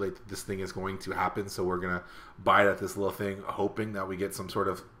speculate that this thing is going to happen, so we're gonna buy it at this little thing, hoping that we get some sort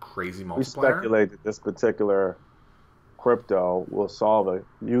of crazy we multiplier. speculate that this particular crypto will solve a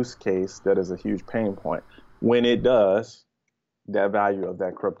use case that is a huge pain point. When it does, that value of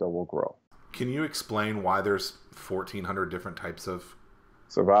that crypto will grow. Can you explain why there's 1,400 different types of?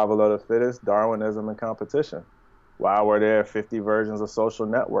 Survival of the fittest, Darwinism, and competition. Why were there 50 versions of social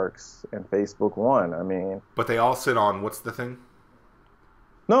networks and Facebook one? I mean, But they all sit on what's the thing?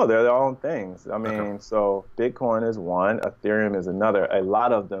 no, they're their own things. I Okay. mean, so Bitcoin is one, Ethereum is another. A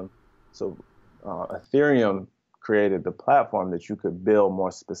lot of them. So Ethereum created the platform that you could build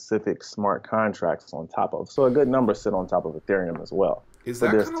more specific smart contracts on top of. So a good number sit on top of Ethereum as well. Is But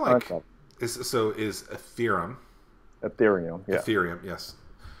that there's kind of tons like of is Ethereum? Ethereum. Yeah. Ethereum, yes.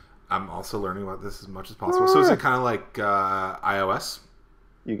 I'm also learning about this as much as possible. So is it kind of like iOS?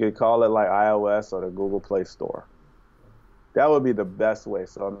 You could call it like iOS or the Google Play Store. That would be the best way.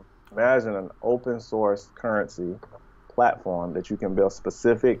 So imagine an open source currency platform that you can build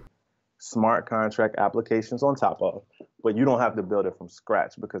specific smart contract applications on top of, but you don't have to build it from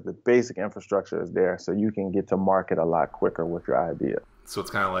scratch because the basic infrastructure is there, so you can get to market a lot quicker with your idea. So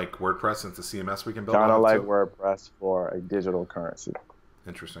it's kind of like WordPress. It's a CMS we can build Kind of off like to. WordPress for a digital currency.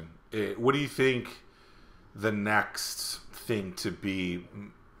 Interesting. What do you think the next thing to be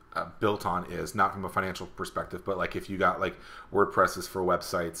built on is? Not from a financial perspective, but like if you got like WordPress is for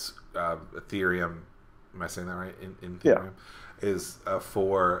websites, Ethereum, am I saying that right? In Yeah. Ethereum is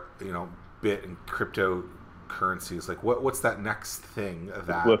for bit and cryptocurrencies. Like what's that next thing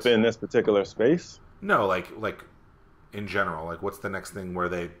that Within this particular space, no like in general, like what's the next thing where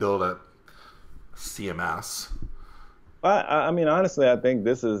they build a CMS? I mean, honestly, I think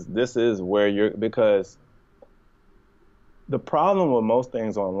this is where you're, because the problem with most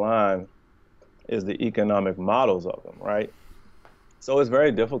things online is the economic models of them, right? So it's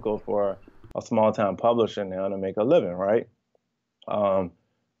very difficult for a small town publisher now to make a living, right? Um,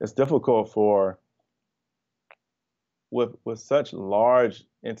 it's difficult for with such large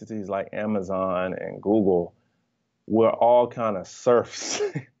entities like Amazon and Google. We're all kind of serfs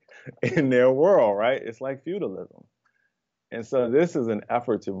in their world, right? It's like feudalism. And so this is an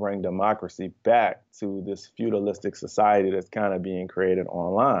effort to bring democracy back to this feudalistic society that's kind of being created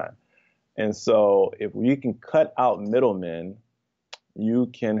online. And so if we can cut out middlemen, you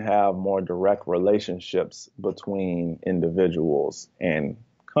can have more direct relationships between individuals and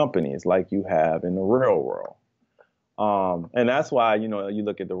companies like you have in the real world. And that's why, you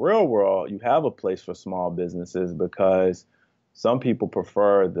look at the real world, you have a place for small businesses because some people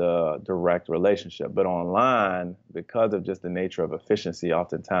prefer the direct relationship. But online, because of just the nature of efficiency,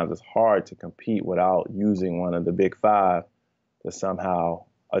 oftentimes it's hard to compete without using one of the big five to somehow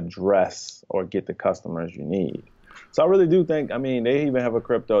address or get the customers you need. So I really do think, I mean, they even have a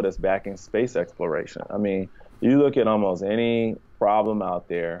crypto that's backing space exploration. I mean, you look at almost any problem out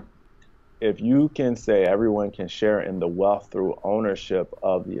there, if you can say everyone can share in the wealth through ownership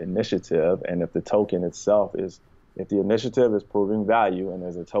of the initiative, and if the token itself is, if the initiative is proving value and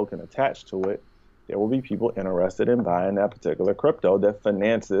there's a token attached to it, there will be people interested in buying that particular crypto that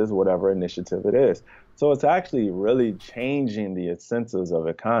finances whatever initiative it is. So it's actually really changing the incentives of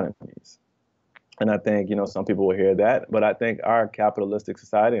economies. And I think, some people will hear that, but I think our capitalistic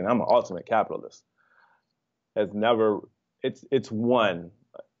society, and I'm an ultimate capitalist, has never, it's won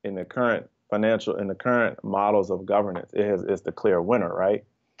in the current in the current models of governance. It's the clear winner, right?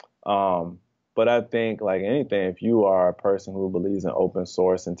 But I think, like anything, if you are a person who believes in open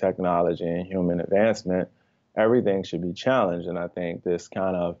source and technology and human advancement, everything should be challenged. And I think this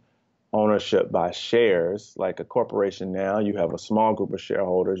kind of ownership by shares, like a corporation now, you have a small group of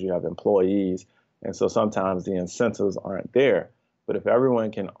shareholders, you have employees, and so sometimes the incentives aren't there. But if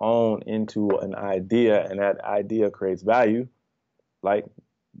everyone can own into an idea and that idea creates value, like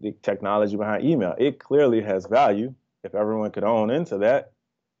the technology behind email, it clearly has value. If everyone could own into that,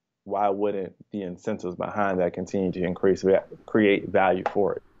 why wouldn't the incentives behind that continue to create value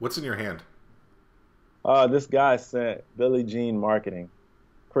for it? What's in your hand? This guy sent Billie Jean Marketing.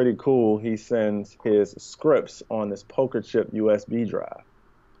 Pretty cool. He sends his scripts on this poker chip USB drive.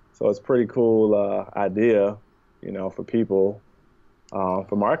 So it's pretty cool idea, for people,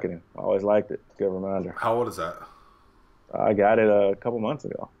 for marketing. I always liked it. Good reminder. How old is that? I got it a couple months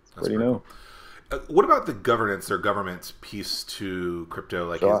ago. It's That's pretty very new. cool. What about the governance or government's piece to crypto?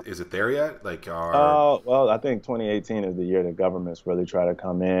 Like, Sure. is it there yet? Like, are Well, I think 2018 is the year that governments really try to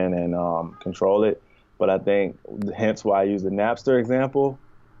come in and control it. But I think, hence why I use the Napster example.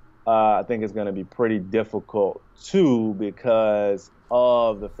 I think it's going to be pretty difficult too because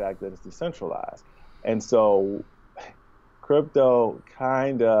of the fact that it's decentralized. And so crypto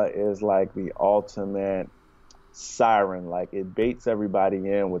kind of is like the ultimate siren. Like it baits everybody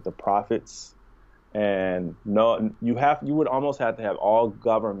in with the profits. And no, you would almost have to have all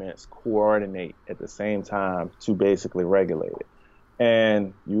governments coordinate at the same time to basically regulate it.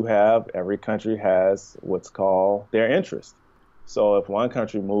 And every country has what's called their interest. So if one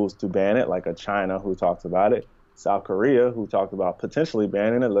country moves to ban it, like a China who talks about it, South Korea who talked about potentially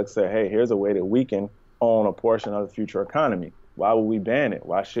banning it, looks at, hey, here's a way that we can own a portion of the future economy. Why would we ban it?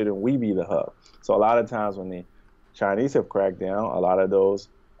 Why shouldn't we be the hub? So a lot of times when the Chinese have cracked down, a lot of those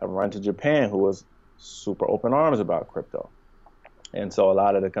have run to Japan, who was super open arms about crypto. And so a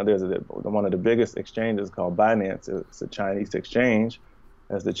lot of the countries, one of the biggest exchanges called Binance, it's a Chinese exchange.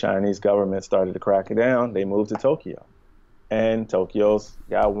 As the Chinese government started to crack it down, they moved to Tokyo. And Tokyo's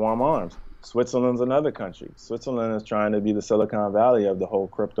got warm arms. Switzerland's another country. Switzerland is trying to be the Silicon Valley of the whole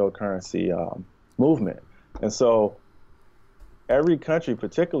cryptocurrency movement. And so every country,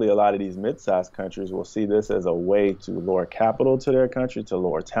 particularly a lot of these mid-sized countries, will see this as a way to lure capital to their country, to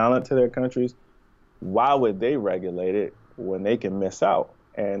lure talent to their countries. Why would they regulate it when they can miss out?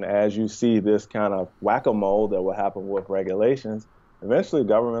 And as you see this kind of whack-a-mole that will happen with regulations, eventually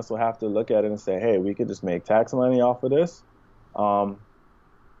governments will have to look at it and say, hey, we could just make tax money off of this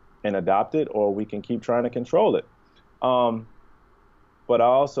and adopt it, or we can keep trying to control it. But I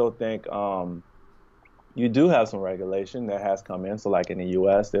also think you do have some regulation that has come in. So like in the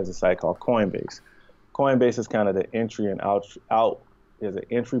US, there's a site called Coinbase. Coinbase is kind of the entry and out is an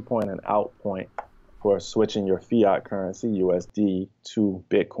entry point and out point for switching your fiat currency, USD, to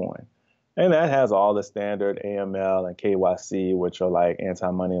Bitcoin. And that has all the standard AML and KYC, which are like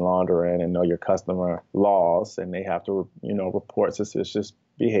anti-money laundering and know your customer laws, and they have to, report suspicious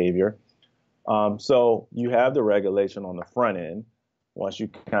behavior. So you have the regulation on the front end. Once you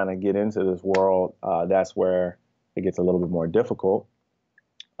kind of get into this world, that's where it gets a little bit more difficult.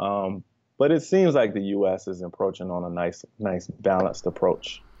 But it seems like the U.S. is approaching on a nice balanced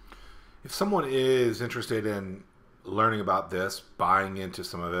approach. if someone is interested in learning about this, buying into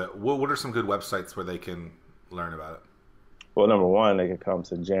some of it, what are some good websites where they can learn about it? Well, number one, they can come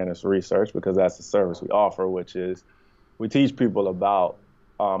to Janis Research because that's the service we offer, which is we teach people about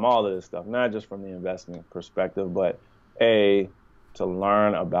all of this stuff, not just from the investment perspective, but to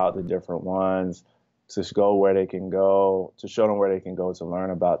learn about the different ones, to go where they can go, to show them where they can go to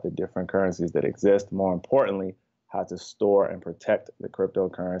learn about the different currencies that exist. More importantly, how to store and protect the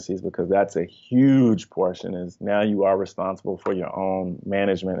cryptocurrencies, because that's a huge portion. Is now you are responsible for your own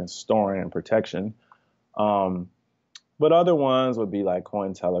management and storing and protection. But other ones would be like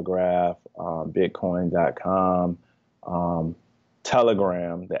Cointelegraph, Bitcoin.com,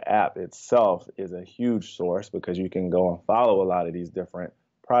 Telegram. The app itself is a huge source because you can go and follow a lot of these different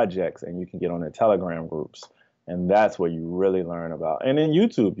projects and you can get on their Telegram groups. And that's where you really learn about. And then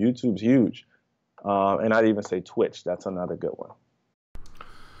YouTube. YouTube's huge. And I'd even say Twitch. That's another good one.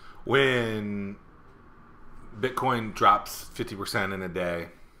 When Bitcoin drops 50% in a day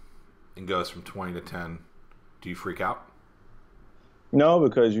and goes from 20 to 10, do you freak out? No,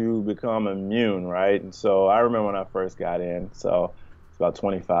 because you become immune, right? And so I remember when I first got in, so it's about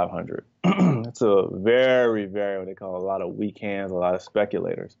 2,500. It's a very, very, what they call a lot of weak hands, a lot of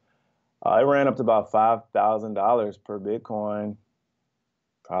speculators. It ran up to about $5,000 per Bitcoin,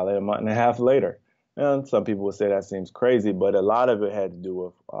 probably a month and a half later. And some people would say that seems crazy, but a lot of it had to do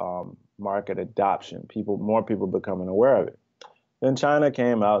with market adoption, more people becoming aware of it. Then China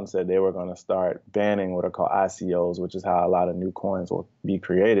came out and said they were going to start banning what are called ICOs, which is how a lot of new coins will be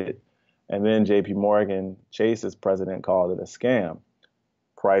created. And then JP Morgan Chase's president called it a scam.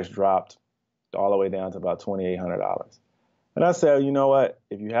 Price dropped all the way down to about $2,800. And I said, you know what?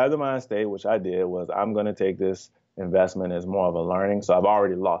 If you have the mind state, which I did, was I'm going to take this investment as more of a learning. So I've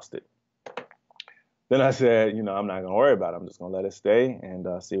already lost it. Then I said, I'm not going to worry about it. I'm just going to let it stay and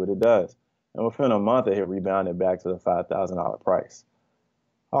see what it does. And within a month, it had rebounded back to the $5,000 price.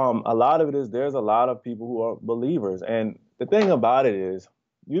 A lot of it is there's a lot of people who are believers. And the thing about it is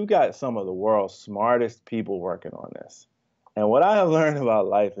you've got some of the world's smartest people working on this. And what I have learned about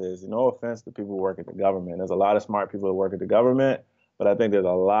life is, no offense to people who work at the government, there's a lot of smart people that work at the government, But I think there's a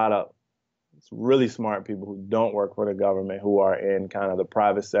lot of really smart people who don't work for the government, who are in kind of the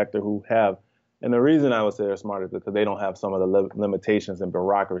private sector, who have, and the reason I would say they're smart is because they don't have some of the limitations and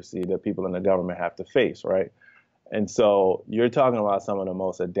bureaucracy that people in the government have to face, right? And so you're talking about some of the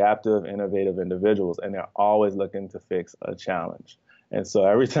most adaptive, innovative individuals, and they're always looking to fix a challenge. And so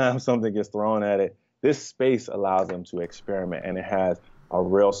every time something gets thrown at it, this space allows them to experiment, and it has a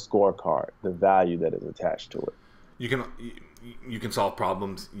real scorecard, the value that is attached to it. You can solve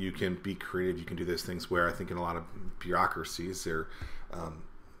problems. You can be creative. You can do those things where I think in a lot of bureaucracies there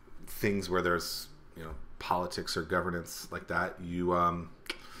things where there's politics or governance like that. You're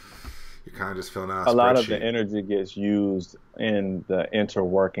kind of just filling out a lot of spreadsheet. the energy gets used in the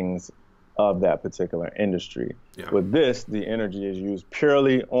interworkings of that particular industry. Yeah. With this, the energy is used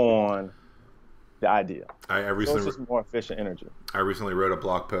purely on the idea. I recently, so it's just more efficient energy. I recently wrote a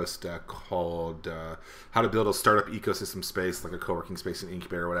blog post called "How to Build a Startup Ecosystem Space, like a co-working space, an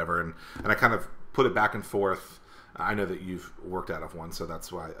incubator, or whatever," and I kind of put it back and forth. I know that you've worked out of one, so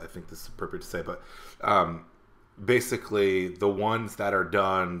that's why I think this is appropriate to say. But basically, the ones that are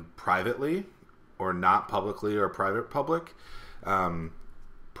done privately, or not publicly, or public.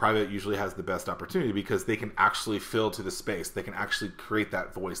 Private usually has the best opportunity because they can actually fill to the space. They can actually create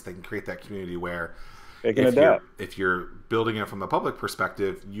that voice. They can create that community where they can adapt. If you're building it from the public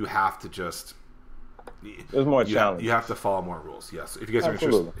perspective, you have to just there's more challenge. You have to follow more rules. Yes. If you guys are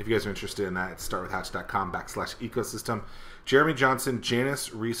interested in that, it's startwithhatch.com/ecosystem. Jeremy Johnson,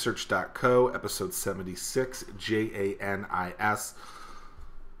 JanisResearch.co, episode 76, JANIS.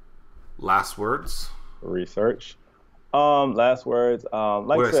 Last words. Research. Last words. Like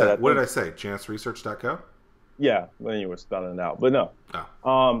what did I say? What did I say? JanisResearch.co? Yeah, when you were spelling it out. But no.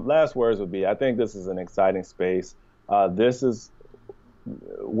 Oh. Last words would be, I think this is an exciting space. This is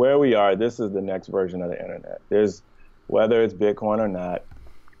where we are. This is the next version of the internet. Whether it's Bitcoin or not,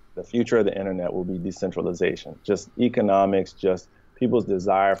 the future of the internet will be decentralization. Just economics, just people's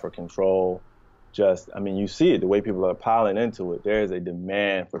desire for control. You see it, the way people are piling into it. There is a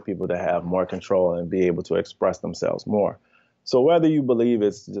demand for people to have more control and be able to express themselves more. So whether you believe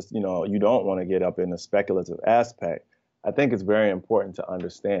it's just, you don't want to get up in the speculative aspect, I think it's very important to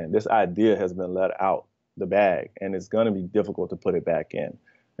understand this idea has been let out the bag, and it's going to be difficult to put it back in.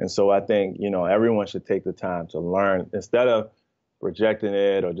 And so I think, everyone should take the time to learn instead of rejecting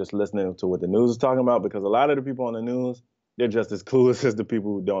it or just listening to what the news is talking about, because a lot of the people on the news, they're just as clueless as the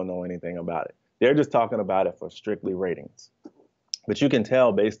people who don't know anything about it. They're just talking about it for strictly ratings. But you can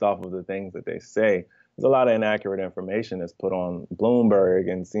tell based off of the things that they say, there's a lot of inaccurate information that's put on Bloomberg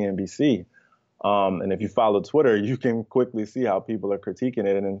and CNBC. And if you follow Twitter, you can quickly see how people are critiquing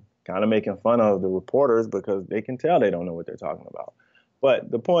it and kind of making fun of the reporters because they can tell they don't know what they're talking about. But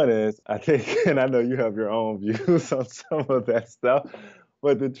the point is, I think, and I know you have your own views on some of that stuff,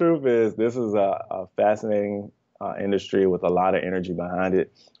 but the truth is this is a fascinating industry with a lot of energy behind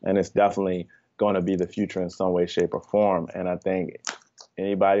it. And it's definitely going to be the future in some way, shape, or form. And I think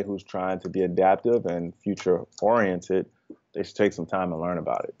anybody who's trying to be adaptive and future oriented, they should take some time and learn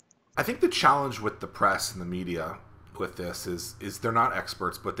about it. I think the challenge with the press and the media with this is they're not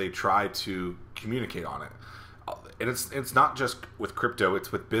experts, but they try to communicate on it. And it's not just with crypto,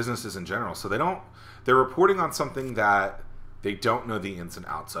 it's with businesses in general. So they're reporting on something that they don't know the ins and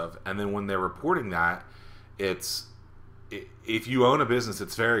outs of. And then when they're reporting that, if you own a business,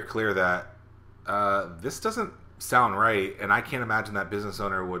 it's very clear that this doesn't sound right, and I can't imagine that business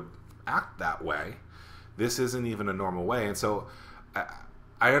owner would act that way. This isn't even a normal way. And so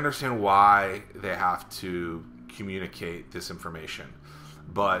I understand why they have to communicate this information,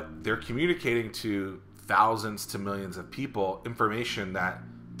 but they're communicating to thousands to millions of people information that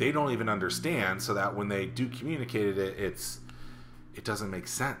they don't even understand, so that when they do communicate it, it doesn't make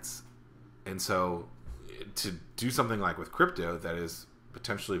sense. And so to do something like with crypto that is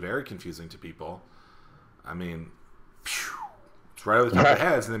potentially very confusing to people, I mean, it's right over the top of their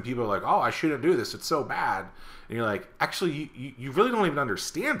heads, and then people are like, oh, I shouldn't do this, it's so bad. And you're like, actually, you really don't even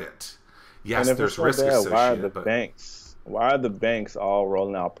understand it. Yes, there's risk associated. Why are the banks all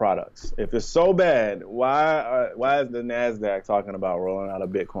rolling out products? If it's so bad, why is the NASDAQ talking about rolling out a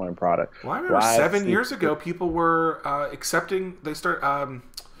Bitcoin product? Well, I remember 7 years ago, people were accepting, was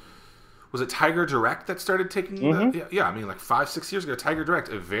it Tiger Direct that started taking like 5-6 years ago, Tiger Direct,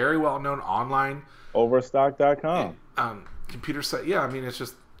 a very well-known online overstock.com computer site. Yeah, I mean, it's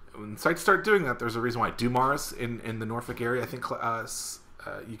just when sites start doing that, there's a reason why. Dumars in the Norfolk area, I think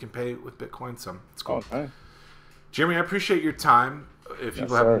you can pay with Bitcoin, so it's cool. Okay. Jeremy, I appreciate your time. If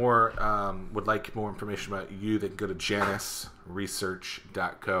people have more, would like more information about you, they can go to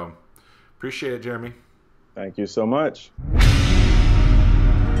JanisResearch.co. Appreciate it, Jeremy. Thank you so much.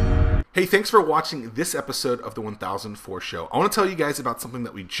 Hey, thanks for watching this episode of the 1004 Show. I want to tell you guys about something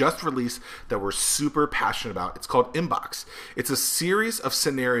that we just released that we're super passionate about. It's called Inbox. It's a series of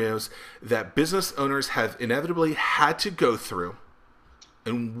scenarios that business owners have inevitably had to go through.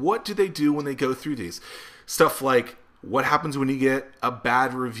 And what do they do when they go through these? Stuff like, what happens when you get a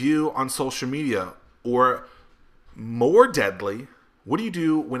bad review on social media? Or more deadly, what do you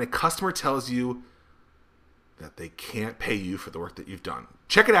do when a customer tells you that they can't pay you for the work that you've done?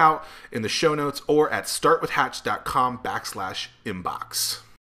 Check it out in the show notes or at startwithhatch.com/inbox.